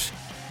Writers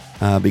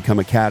Become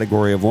a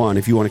Category of One.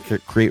 If you want to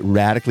create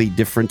radically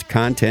different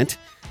content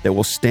that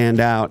will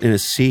stand out in a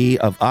sea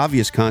of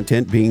obvious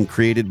content being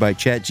created by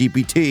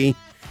ChatGPT,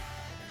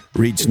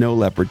 read Snow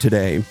Leopard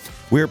today.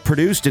 We're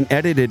produced and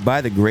edited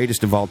by the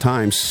greatest of all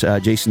times,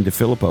 Jason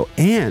DeFilippo.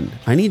 And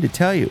I need to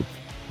tell you,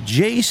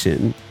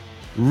 Jason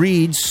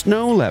reads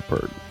Snow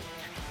Leopard.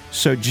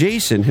 So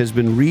Jason has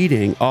been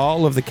reading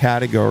all of the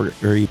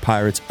Category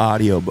Pirates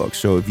audiobooks.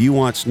 So if you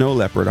want Snow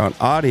Leopard on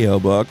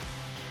audiobook,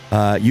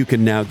 you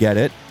can now get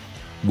it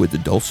with the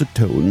dulcet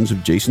tones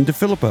of Jason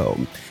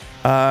DeFilippo.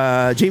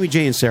 Jamie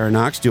J. and Sarah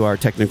Knox do our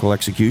technical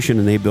execution,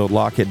 and they build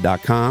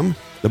Lockheed.com.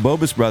 The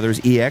Bobus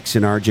brothers, EX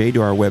and RJ,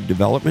 do our web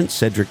development.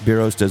 Cedric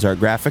Biros does our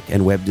graphic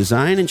and web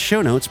design, and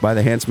show notes by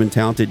the handsome and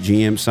talented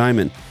GM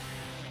Simon.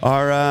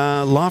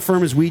 Our law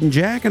firm is Weed &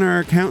 Jack, and our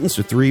accountants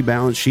are 3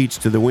 balance sheets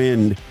to the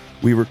wind.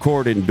 We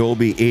record in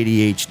Dolby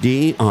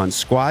ADHD on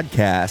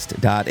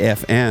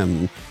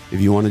squadcast.fm. If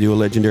you want to do a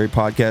legendary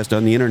podcast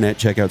on the internet,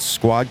 check out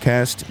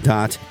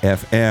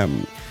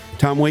squadcast.fm.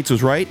 Tom Waits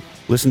was right.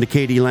 Listen to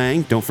Katie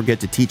Lang. Don't forget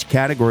to teach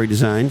category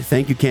design.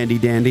 Thank you, Candy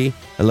Dandy.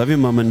 I love you,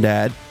 Mom and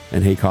Dad.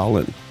 And hey,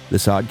 Colin,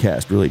 this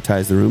oddcast really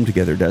ties the room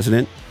together, doesn't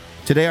it?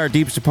 Today, our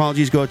deepest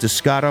apologies go out to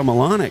Scott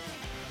O'Malonic,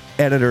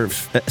 editor of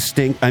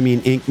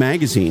Inc.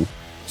 magazine.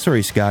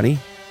 Sorry, Scotty.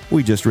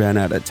 We just ran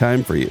out of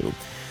time for you.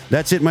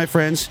 That's it, my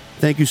friends.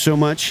 Thank you so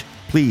much.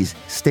 Please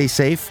stay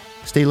safe,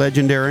 stay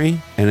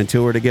legendary, and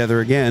until we're together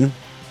again,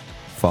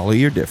 follow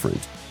your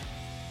different.